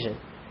circumcision.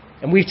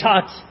 And we've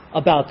talked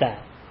about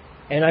that.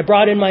 And I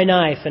brought in my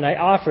knife and I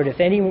offered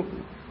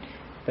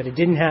but it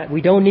didn't have.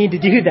 We don't need to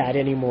do that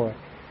anymore.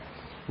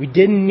 We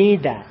didn't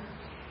need that.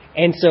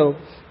 And so,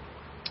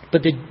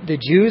 but the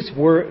Jews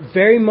were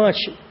very much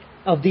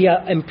of the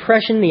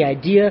impression, the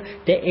idea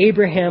that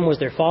Abraham was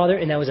their father,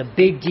 and that was a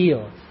big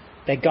deal,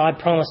 that God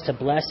promised to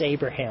bless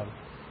Abraham.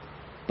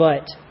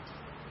 But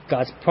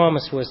God's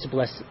promise was to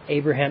bless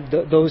Abraham,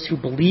 those who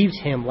believed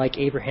him like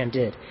Abraham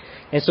did.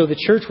 And so this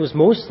church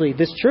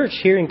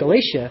here in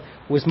Galatia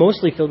was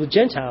mostly filled with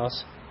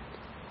Gentiles.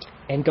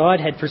 And God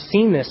had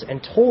foreseen this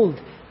and told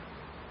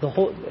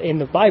in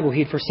the Bible,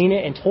 he had foreseen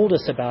it and told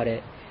us about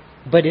it.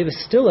 But it was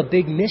still a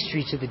big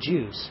mystery to the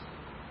Jews.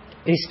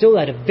 They still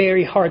had a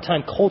very hard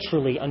time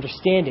culturally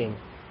understanding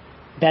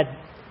that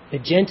the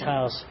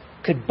Gentiles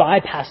could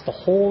bypass the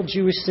whole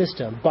Jewish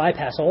system,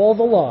 bypass all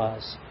the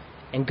laws,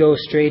 and go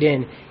straight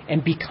in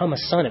and become a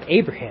son of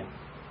Abraham.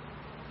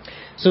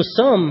 So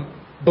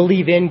some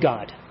believe in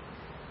God.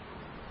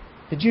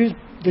 The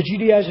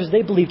Judaizers,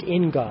 they believed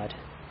in God.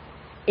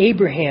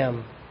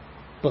 Abraham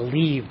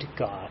believed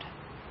God.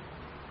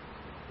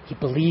 He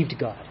believed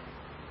God.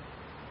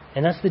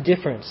 And that's the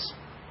difference.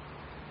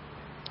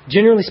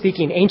 Generally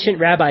speaking, ancient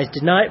rabbis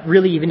did not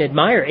really even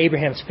admire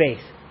Abraham's faith.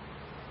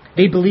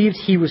 They believed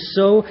he was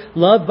so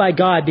loved by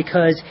God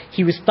because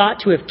he was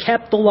thought to have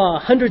kept the law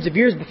hundreds of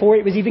years before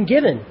it was even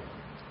given.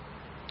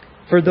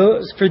 For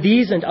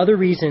these and other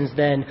reasons,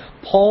 then,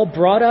 Paul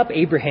brought up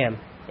Abraham,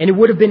 and it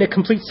would have been a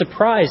complete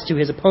surprise to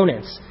his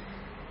opponents.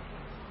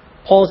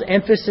 Paul's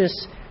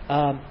emphasis,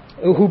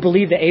 who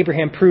believed that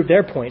Abraham proved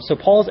their point. So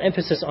Paul's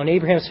emphasis on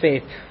Abraham's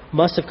faith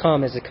must have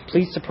come as a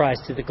complete surprise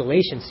to the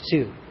Galatians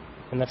too.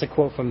 And that's a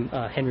quote from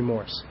Henry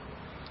Morris.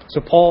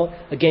 So Paul,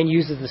 again,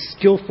 uses the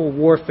skillful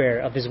warfare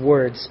of his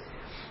words,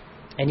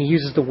 and he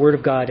uses the Word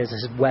of God as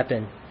his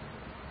weapon.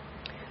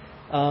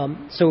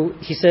 So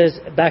he says,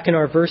 back in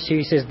our verse here,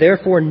 he says,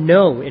 therefore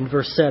know, in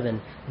verse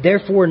 7,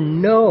 therefore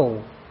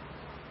know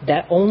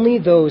that only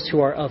those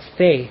who are of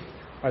faith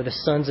are the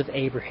sons of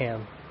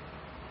Abraham.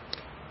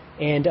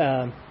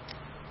 And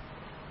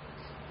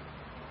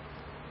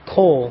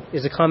Cole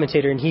is a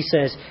commentator, and he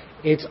says,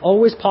 it's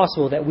always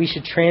possible that we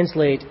should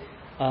translate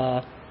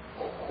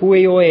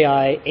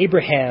huioai,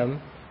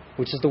 Abraham,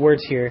 which is the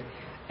words here,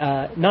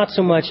 not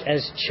so much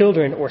as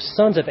children or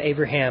sons of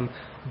Abraham,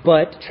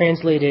 but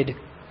translated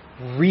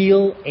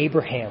real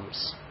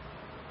Abrahams.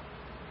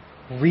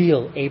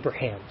 Real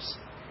Abrahams.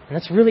 And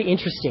that's really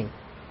interesting,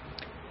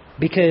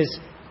 because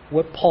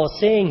what Paul's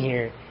saying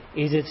here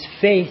is it's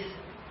faith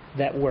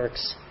that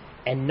works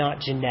and not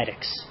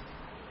genetics.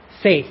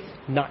 Faith,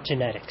 not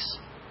genetics.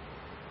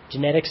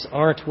 Genetics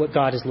aren't what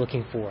God is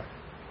looking for.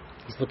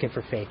 He's looking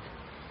for faith.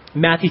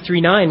 In Matthew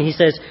 3:9, he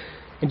says,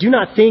 "And do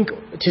not think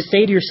to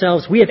say to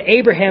yourselves, 'We have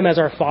Abraham as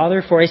our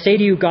father,' for I say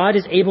to you, God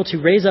is able to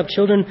raise up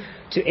children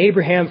to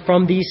Abraham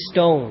from these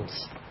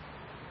stones."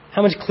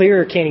 How much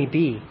clearer can he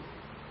be?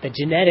 That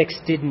genetics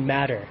didn't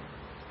matter.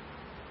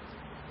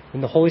 When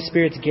the Holy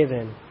Spirit's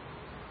given,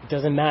 it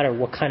doesn't matter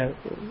what kind of,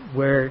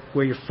 where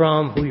you're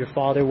from, who your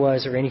father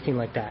was, or anything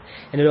like that.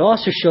 And it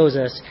also shows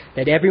us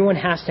that everyone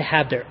has to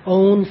have their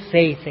own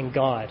faith in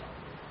God.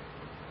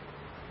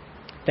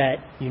 That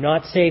you're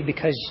not saved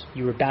because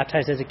you were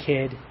baptized as a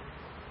kid,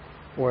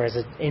 or as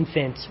an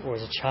infant, or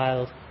as a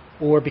child,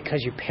 or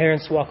because your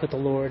parents walk with the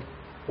Lord,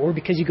 or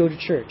because you go to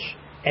church.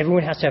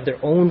 Everyone has to have their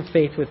own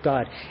faith with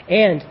God.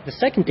 And the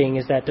second thing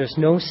is that there's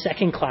no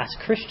second-class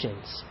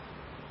Christians.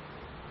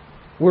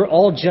 We're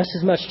all just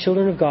as much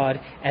children of God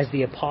as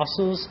the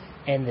apostles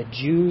and the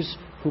Jews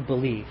who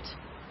believed.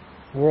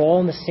 We're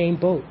all in the same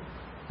boat.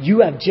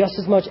 You have just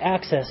as much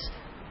access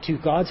to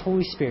God's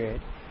Holy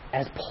Spirit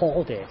as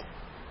Paul did.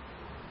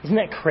 Isn't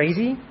that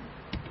crazy?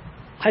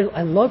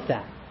 I love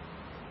that.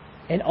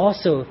 And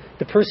also,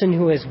 the person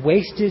who has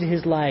wasted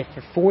his life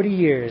for 40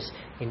 years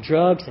in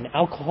drugs and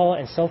alcohol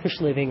and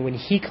selfish living, when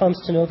he comes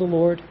to know the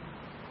Lord,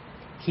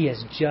 he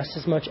has just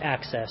as much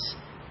access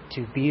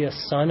to be a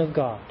son of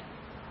God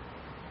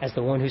as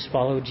the one who's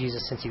followed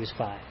Jesus since he was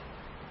 5.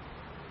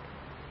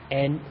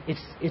 And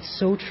it's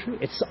so true.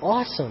 It's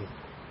awesome,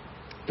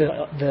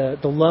 the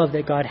love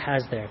that God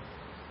has there.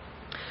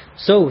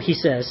 So, he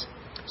says,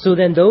 "So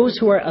then those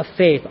who are of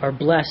faith are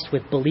blessed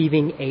with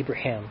believing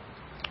Abraham."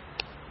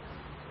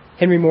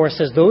 Henry Moore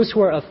says, "Those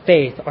who are of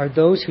faith are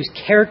those whose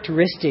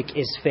characteristic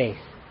is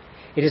faith.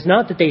 It is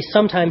not that they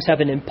sometimes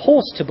have an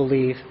impulse to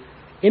believe,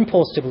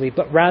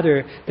 but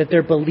rather that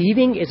their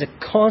believing is a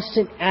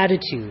constant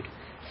attitude.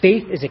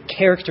 Faith is a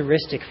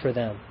characteristic for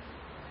them."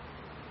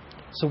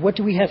 So what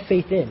do we have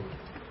faith in?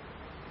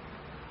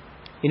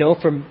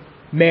 From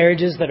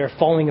marriages that are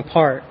falling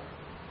apart,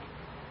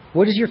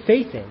 what is your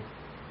faith in?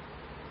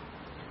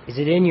 Is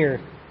it in your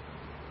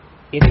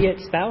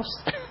idiot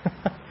spouse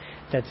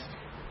that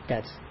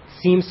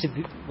seems to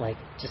be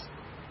just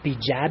be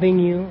jabbing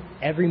you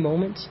every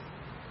moment?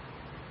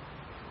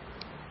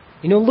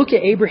 Look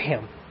at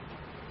Abraham.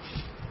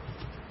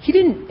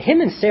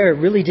 Him and Sarah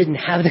really didn't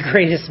have the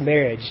greatest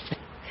marriage.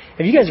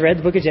 Have you guys read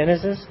the book of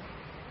Genesis?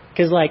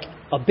 Because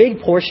a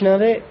big portion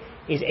of it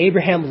is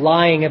Abraham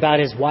lying about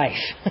his wife.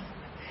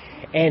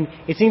 And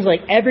it seems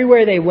like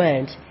everywhere they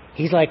went,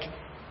 he's like,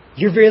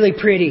 "You're really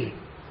pretty,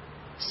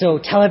 so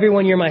tell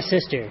everyone you're my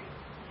sister."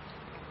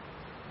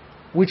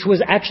 Which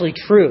was actually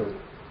true,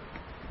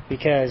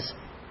 because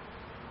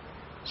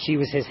she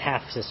was his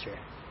half-sister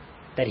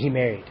that he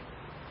married.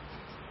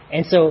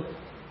 And so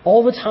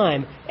all the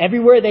time,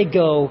 everywhere they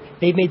go,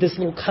 they made this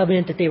little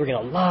covenant that they were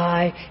going to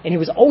lie, and it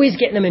was always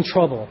getting them in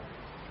trouble.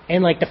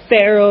 And the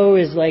Pharaoh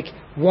is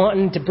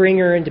wanting to bring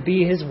her and to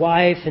be his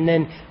wife, and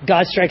then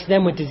God strikes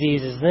them with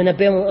diseases. Then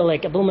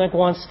Abimelech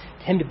wants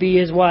him to be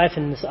his wife,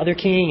 and this other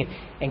king,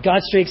 and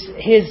God strikes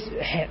his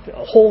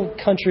whole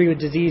country with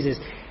diseases.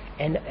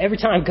 And every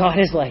time God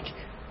is like,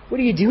 "What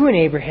are you doing,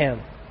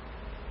 Abraham?"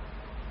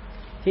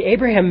 See,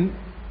 Abraham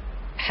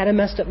had a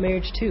messed up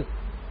marriage too.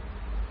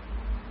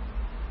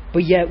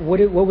 But yet, what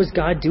was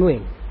God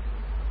doing?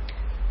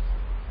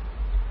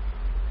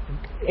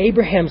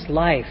 Abraham's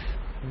life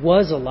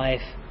was a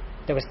life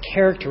that was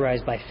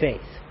characterized by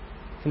faith.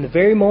 From the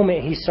very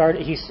moment he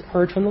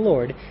heard from the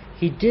Lord,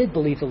 he did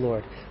believe the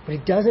Lord. But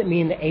it doesn't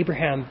mean that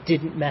Abraham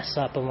didn't mess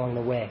up along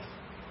the way.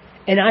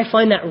 And I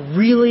find that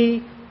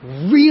really,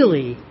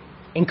 really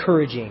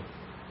encouraging.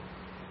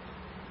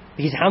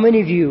 Because how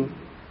many of you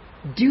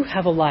do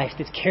have a life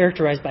that's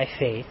characterized by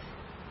faith,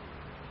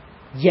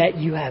 yet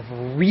you have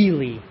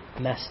really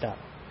messed up?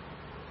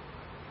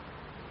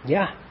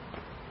 Yeah.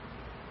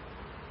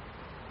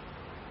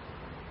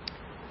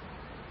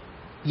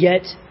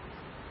 Yet,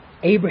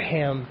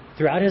 Abraham,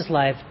 throughout his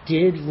life,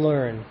 did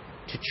learn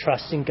to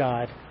trust in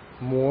God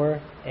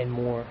more and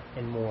more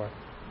and more.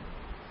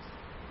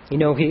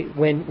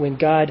 When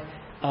God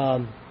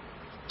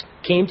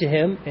came to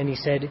him and he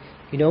said,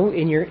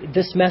 in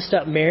this messed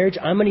up marriage,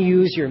 I'm going to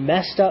use your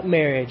messed up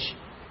marriage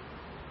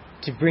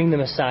to bring the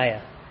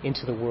Messiah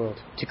into the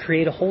world, to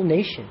create a whole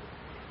nation.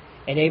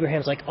 And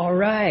Abraham's like, "All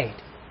right,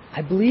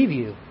 I believe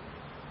you.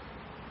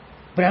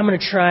 But I'm going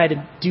to try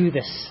to do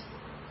this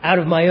out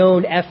of my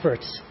own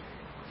efforts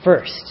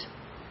first.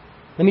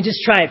 Let me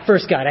just try it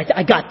first, God.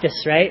 I got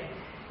this, right?"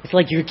 It's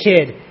like your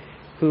kid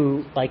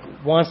who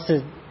wants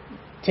to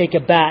take a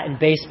bat in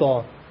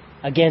baseball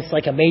against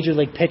a major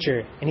league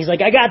pitcher. And he's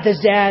like, "I got this,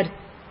 Dad."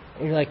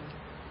 And you're like,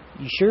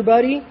 "You sure,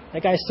 buddy?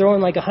 That guy's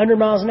throwing 100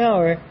 miles an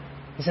hour."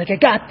 He's like, "I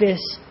got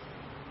this."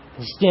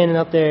 And he's standing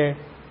up there,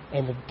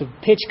 and the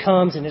pitch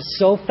comes, and it's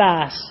so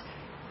fast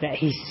that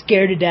he's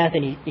scared to death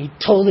and he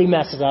totally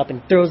messes up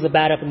and throws the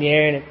bat up in the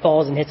air and it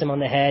falls and hits him on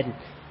the head.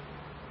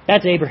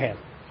 That's Abraham.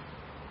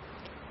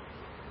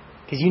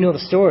 Because you know the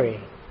story.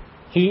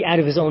 He, out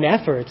of his own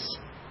efforts,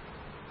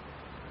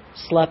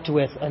 slept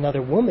with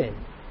another woman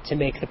to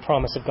make the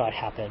promise of God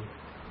happen.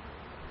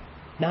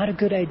 Not a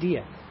good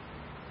idea.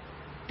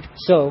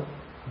 So,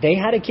 they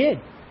had a kid.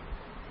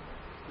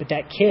 But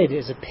that kid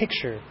is a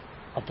picture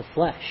of the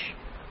flesh,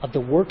 of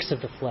the works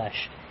of the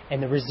flesh.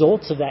 And the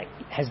results of that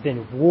has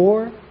been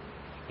war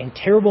and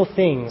terrible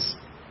things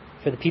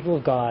for the people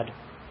of God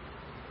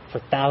for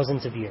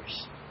thousands of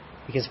years.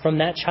 Because from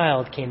that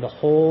child came the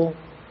whole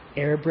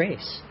Arab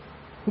race,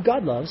 who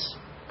God loves.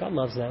 God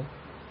loves them.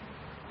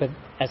 But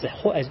as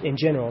in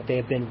general, they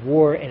have been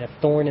war and a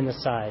thorn in the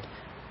side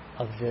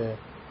of the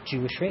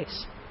Jewish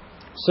race.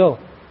 So,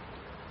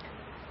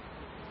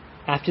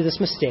 after this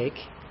mistake,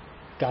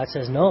 God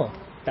says, no,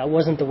 that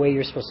wasn't the way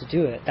you're supposed to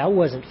do it. That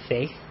wasn't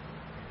faith.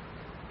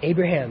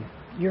 Abraham,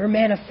 you're a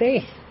man of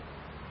faith.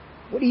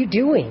 What are you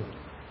doing?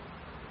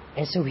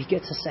 And so he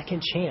gets a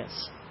second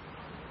chance.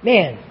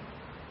 Man,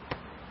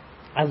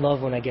 I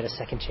love when I get a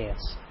second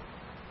chance.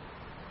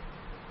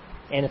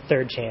 And a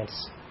third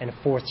chance. And a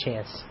fourth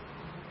chance.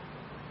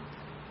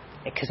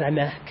 Because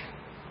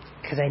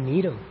I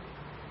need them.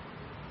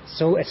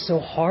 So it's so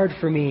hard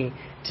for me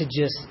to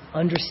just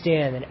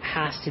understand that it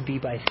has to be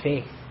by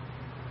faith.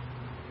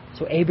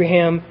 So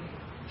Abraham,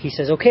 he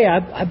says, okay,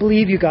 I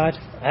believe you, God.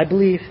 I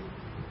believe.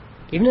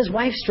 Even his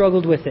wife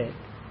struggled with it.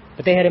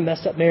 But they had a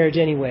messed up marriage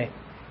anyway.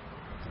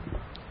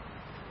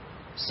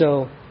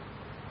 So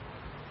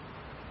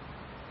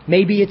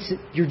maybe it's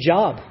your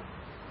job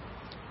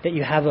that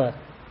you have a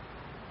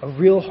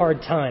real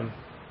hard time.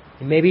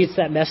 And maybe it's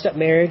that messed up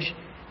marriage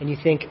and you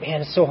think,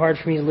 man, it's so hard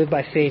for me to live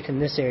by faith in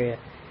this area.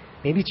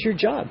 Maybe it's your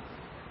job.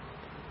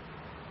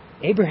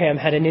 Abraham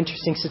had an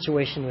interesting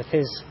situation with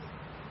his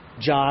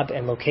job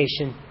and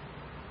location.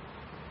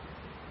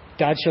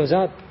 God shows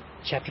up,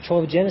 chapter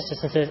 12 of Genesis,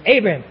 and says,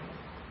 Abraham,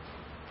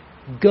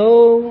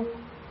 go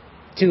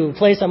to a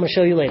place I'm going to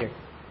show you later.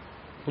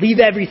 Leave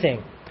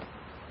everything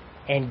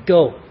and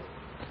go.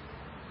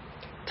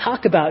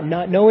 Talk about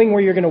not knowing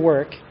where you're going to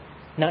work,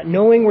 not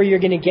knowing where you're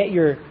going to get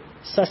your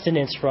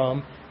sustenance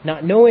from,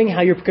 not knowing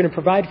how you're going to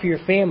provide for your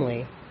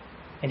family,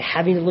 and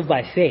having to live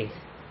by faith.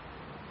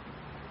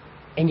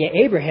 And yet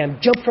Abraham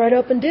jumped right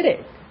up and did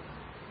it.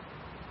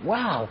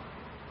 Wow.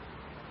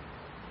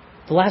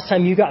 The last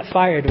time you got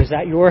fired, was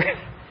that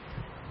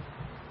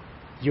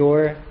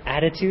your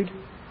attitude?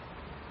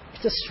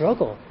 It's a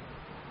struggle.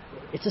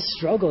 It's a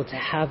struggle to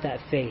have that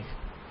faith.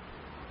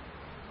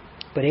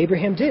 But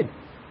Abraham did.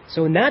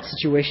 So in that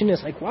situation,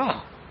 it's like,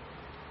 wow.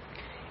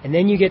 And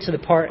then you get to the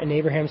part in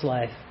Abraham's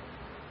life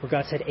where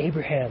God said,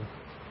 Abraham,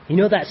 you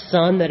know that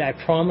son that I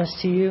promised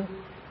to you?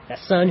 That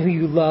son who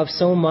you love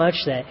so much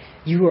that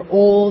you were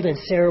old and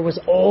Sarah was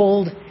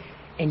old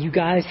and you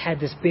guys had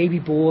this baby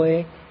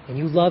boy and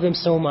you love him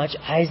so much.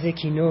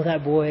 Isaac, you know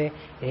that boy?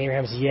 And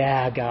Abraham's,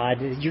 yeah, God,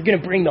 you're going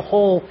to bring the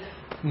whole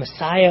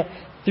Messiah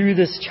through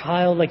this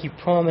child like you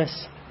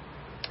promised.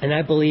 And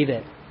I believe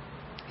it.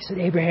 He said,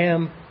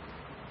 Abraham,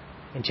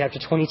 in chapter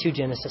 22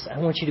 Genesis, I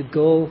want you to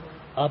go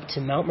up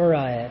to Mount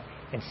Moriah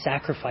and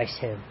sacrifice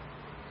him.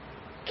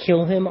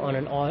 Kill him on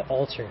an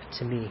altar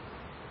to me.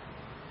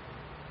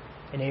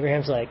 And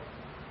Abraham's like,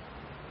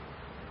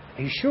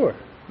 are you sure?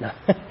 No.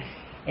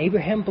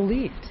 Abraham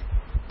believed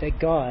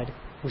that God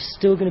was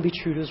still going to be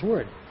true to his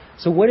word.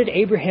 So what did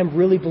Abraham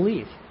really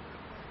believe?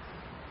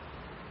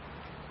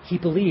 He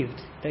believed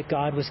that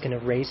God was going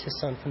to raise his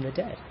son from the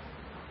dead.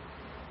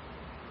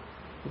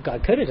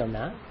 God could have done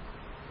that.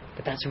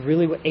 But that's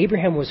really what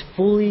Abraham was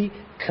fully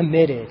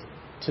committed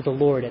to the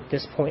Lord at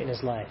this point in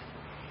his life.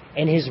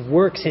 And his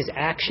works, his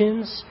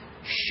actions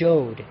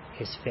showed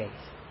his faith.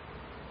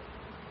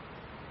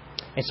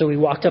 And so he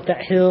walked up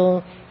that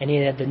hill and he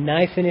had the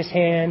knife in his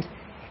hand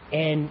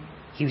and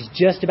he was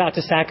just about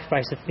to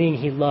sacrifice the thing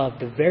he loved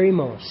the very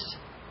most.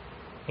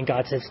 And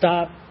God said,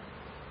 stop.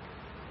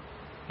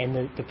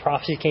 And the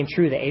prophecy came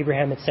true that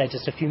Abraham had said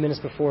just a few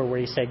minutes before, where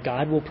he said,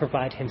 God will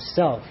provide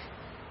himself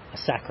a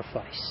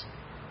sacrifice.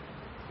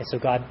 And so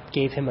God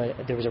gave him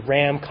there was a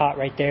ram caught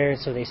right there, and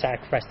so they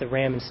sacrificed the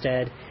ram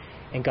instead.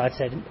 And God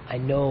said, I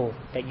know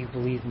that you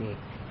believe me.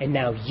 And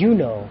now you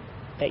know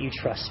that you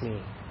trust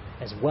me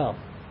as well.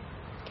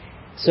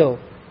 So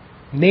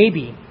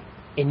maybe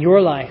in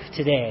your life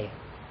today,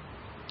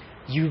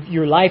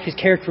 your life is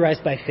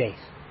characterized by faith.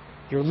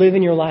 You're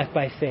living your life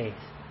by faith.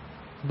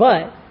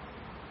 But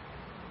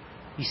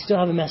you still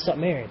have a messed up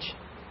marriage.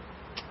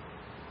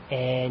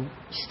 And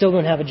you still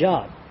don't have a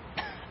job.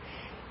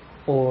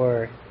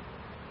 Or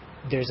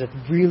there's a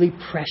really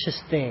precious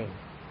thing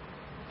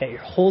that you're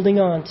holding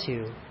on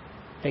to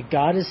that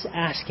God is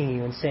asking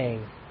you and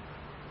saying,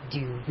 do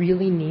you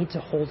really need to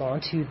hold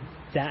on to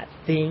that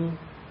thing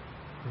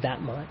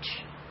that much?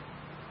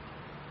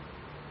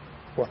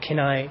 Or can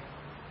I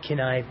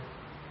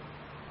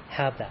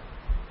have that?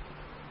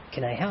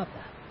 Can I have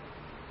that?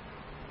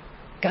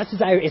 God's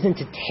desire isn't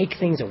to take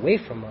things away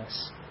from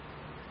us.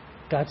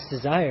 God's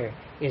desire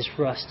is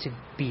for us to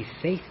be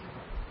faithful,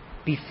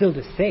 be filled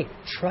with faith,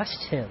 trust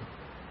Him.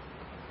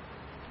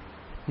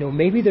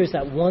 Maybe there's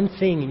that one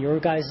thing in your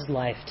guys'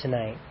 life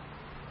tonight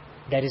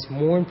that is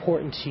more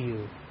important to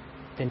you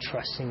than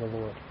trusting the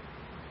Lord.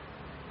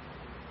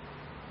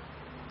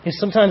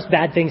 Sometimes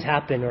bad things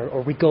happen,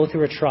 or we go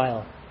through a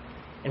trial,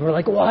 and we're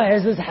like, why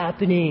is this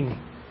happening?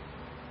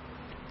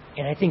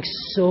 And I think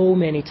so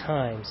many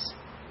times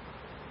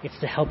it's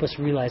to help us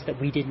realize that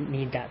we didn't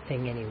need that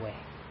thing anyway.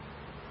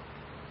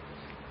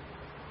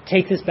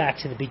 Take this back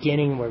to the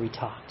beginning where we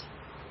talked.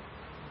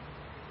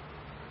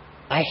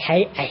 I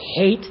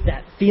hate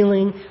that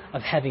feeling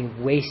of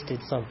having wasted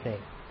something.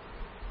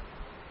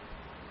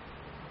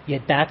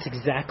 Yet that's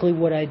exactly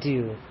what I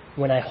do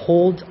when I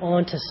hold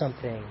on to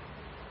something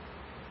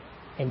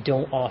and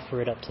don't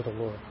offer it up to the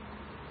Lord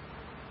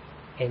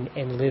and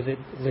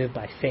live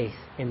by faith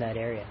in that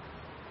area.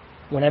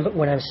 When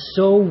I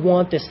so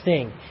want this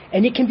thing,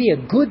 and it can be a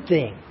good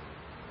thing.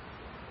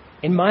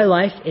 In my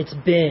life, it's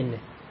been,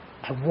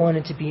 I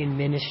wanted to be in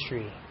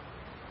ministry.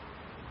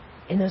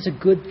 And that's a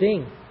good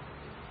thing.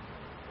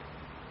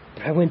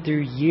 But I went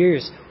through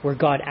years where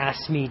God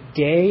asked me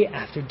day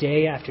after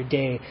day after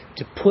day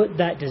to put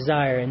that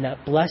desire and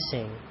that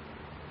blessing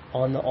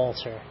on the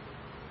altar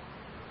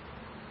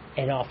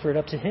and offer it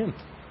up to Him.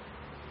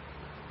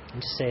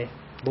 And to say,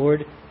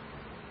 Lord,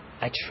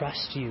 I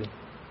trust You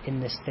in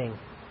this thing.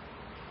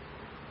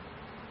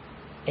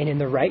 And in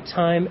the right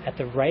time, at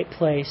the right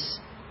place,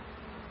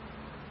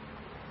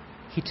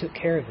 He took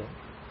care of it.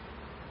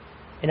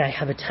 And I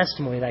have a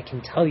testimony that I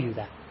can tell you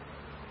that.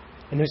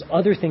 And there's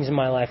other things in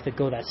my life that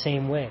go that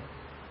same way.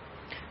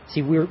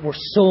 See, we're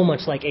so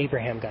much like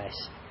Abraham, guys.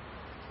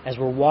 As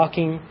we're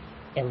walking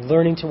and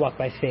learning to walk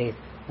by faith,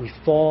 we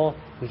fall,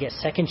 we get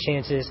second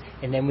chances,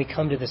 and then we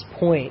come to this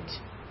point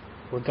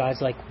where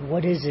God's like,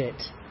 what is it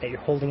that you're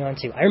holding on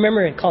to? I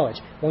remember in college,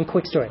 one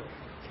quick story.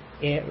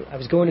 I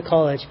was going to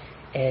college,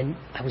 and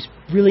I was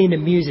really into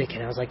music,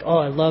 and I was like,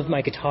 I love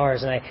my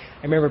guitars. And I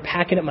remember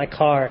packing up my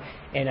car,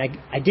 and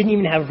I didn't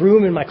even have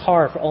room in my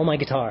car for all my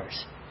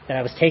guitars that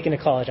I was taking to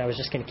college. I was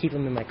just going to keep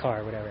them in my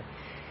car or whatever.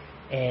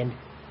 And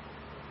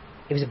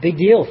it was a big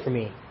deal for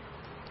me.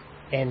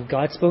 And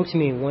God spoke to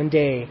me one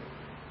day,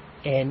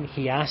 and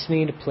He asked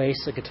me to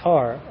place a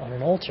guitar on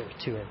an altar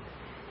to Him.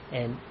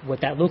 And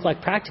what that looked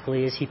like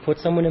practically is He put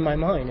someone in my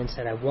mind and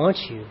said, I want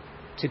you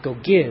to go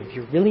give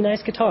your really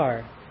nice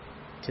guitar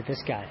to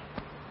this guy.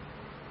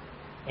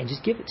 And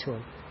just give it to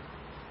him.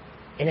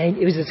 And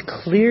it was as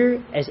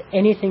clear as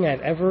anything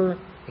I've ever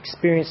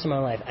experienced in my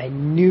life. I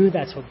knew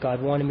that's what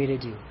God wanted me to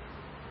do.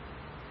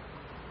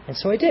 And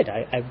so I did.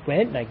 I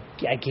went and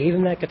I gave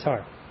him that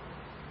guitar.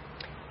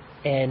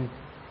 And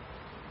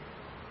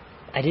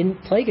I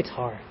didn't play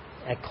guitar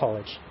at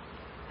college.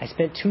 I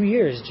spent 2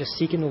 years just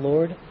seeking the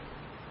Lord.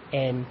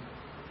 And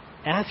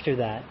after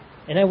that,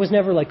 and I was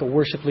never like a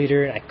worship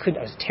leader. And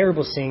I was a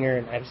terrible singer.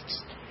 And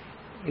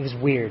it was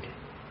weird.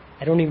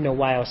 I don't even know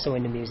why I was so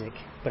into music,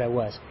 but I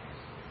was.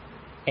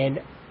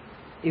 And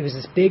it was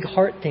this big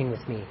heart thing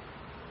with me.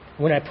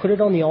 When I put it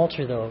on the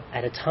altar, though,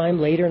 at a time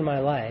later in my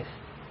life,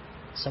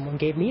 someone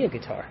gave me a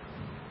guitar.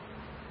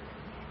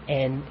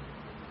 And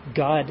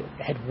God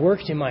had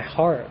worked in my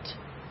heart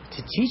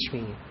to teach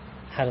me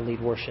how to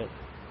lead worship.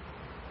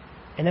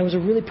 And that was a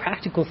really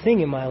practical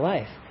thing in my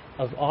life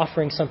of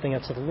offering something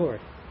up to the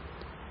Lord.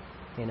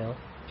 And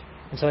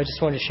so I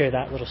just wanted to share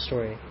that little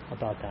story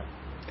about that.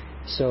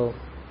 So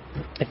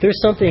if there's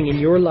something in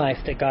your life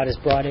that God has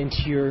brought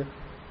into your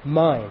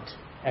mind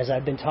as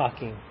I've been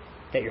talking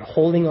that you're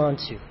holding on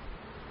to,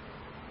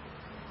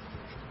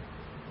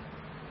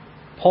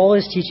 Paul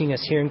is teaching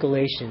us here in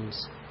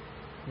Galatians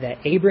that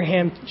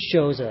Abraham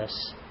shows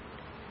us,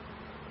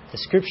 the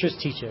Scriptures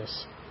teach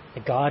us,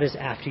 that God is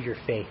after your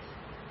faith.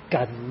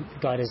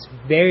 God is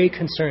very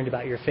concerned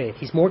about your faith.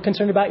 He's more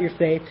concerned about your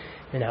faith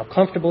than how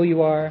comfortable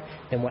you are,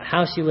 than what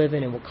house you live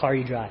in, and what car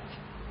you drive.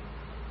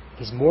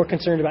 He's more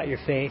concerned about your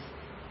faith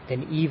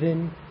than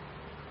even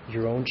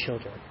your own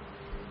children.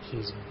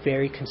 He's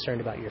very concerned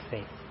about your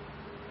faith.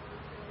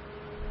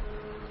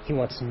 He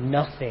wants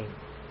nothing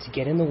to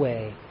get in the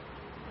way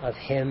of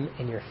Him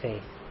and your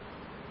faith.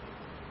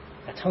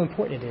 That's how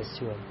important it is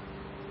to Him.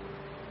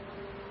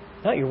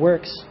 Not your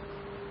works.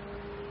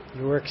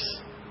 Your works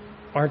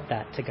aren't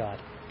that to God,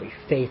 but your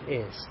faith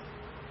is.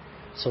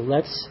 So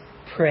let's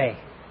pray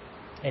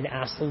and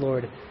ask the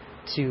Lord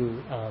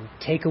to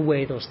take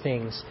away those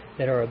things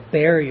that are a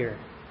barrier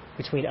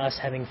between us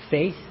having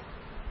faith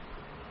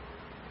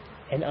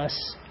and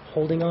us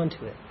holding on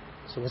to it.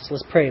 So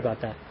let's pray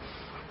about that.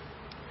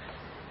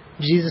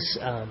 Jesus,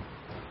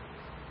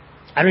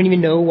 I don't even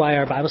know why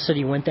our Bible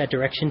study went that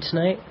direction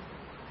tonight,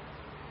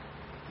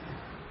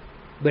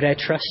 but I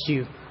trust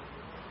You.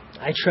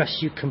 I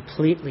trust You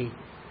completely.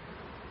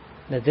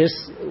 That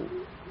this,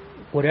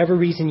 whatever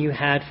reason You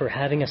had for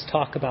having us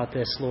talk about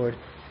this, Lord,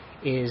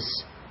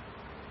 is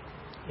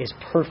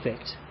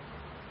perfect.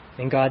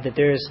 And God, that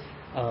there's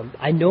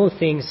I know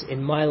things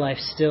in my life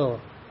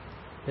still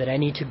that I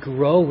need to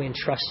grow in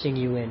trusting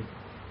You in.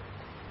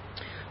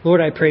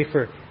 Lord, I pray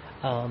for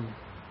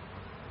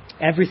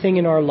everything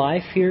in our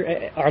lives,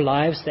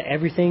 that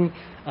everything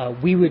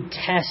we would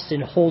test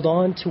and hold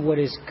on to what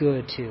is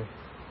good too.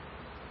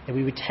 That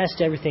we would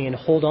test everything and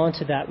hold on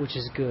to that which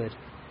is good.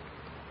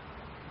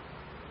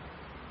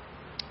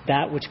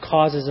 That which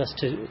causes us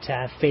to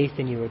have faith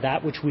in you, or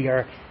that which we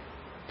are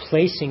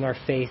placing our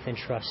faith and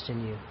trust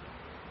in you.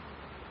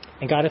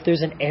 And God, if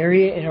there's an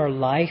area in our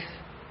life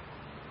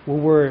where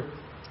we're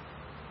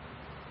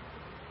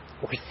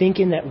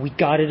thinking that we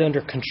got it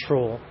under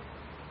control,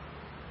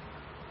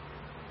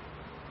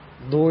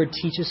 Lord,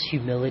 teach us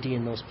humility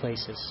in those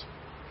places.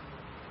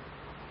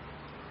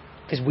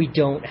 Because we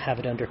don't have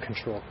it under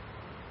control.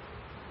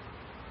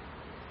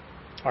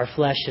 Our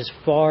flesh is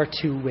far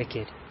too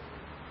wicked.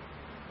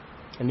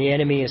 And the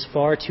enemy is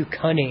far too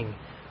cunning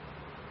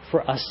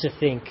for us to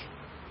think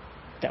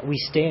that we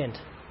stand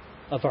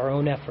of our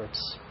own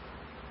efforts.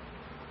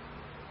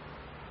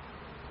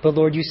 But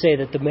Lord, you say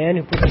that the man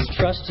who puts his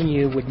trust in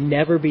you would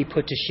never be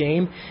put to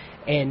shame,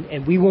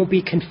 and we won't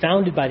be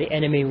confounded by the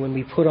enemy when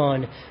we put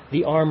on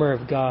the armor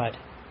of God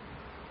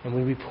and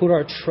when we put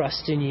our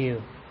trust in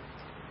you.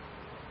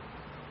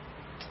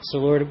 So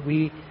Lord,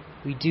 we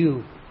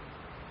do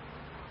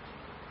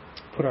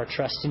put our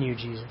trust in you,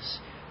 Jesus.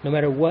 No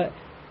matter what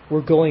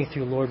we're going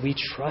through, Lord, we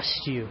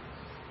trust you.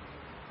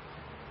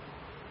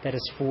 That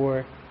is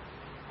for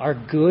our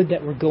good,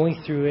 that we're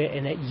going through it,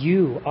 and that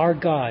you, our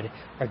God,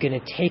 are going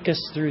to take us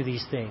through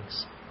these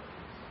things.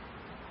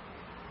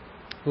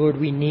 Lord,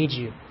 we need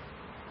you.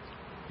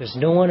 There's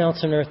no one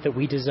else on earth that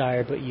we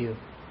desire but you.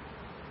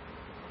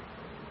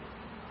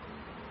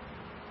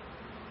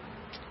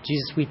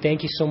 Jesus, we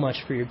thank you so much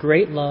for your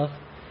great love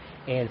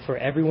and for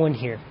everyone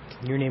here.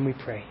 In your name we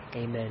pray.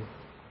 Amen.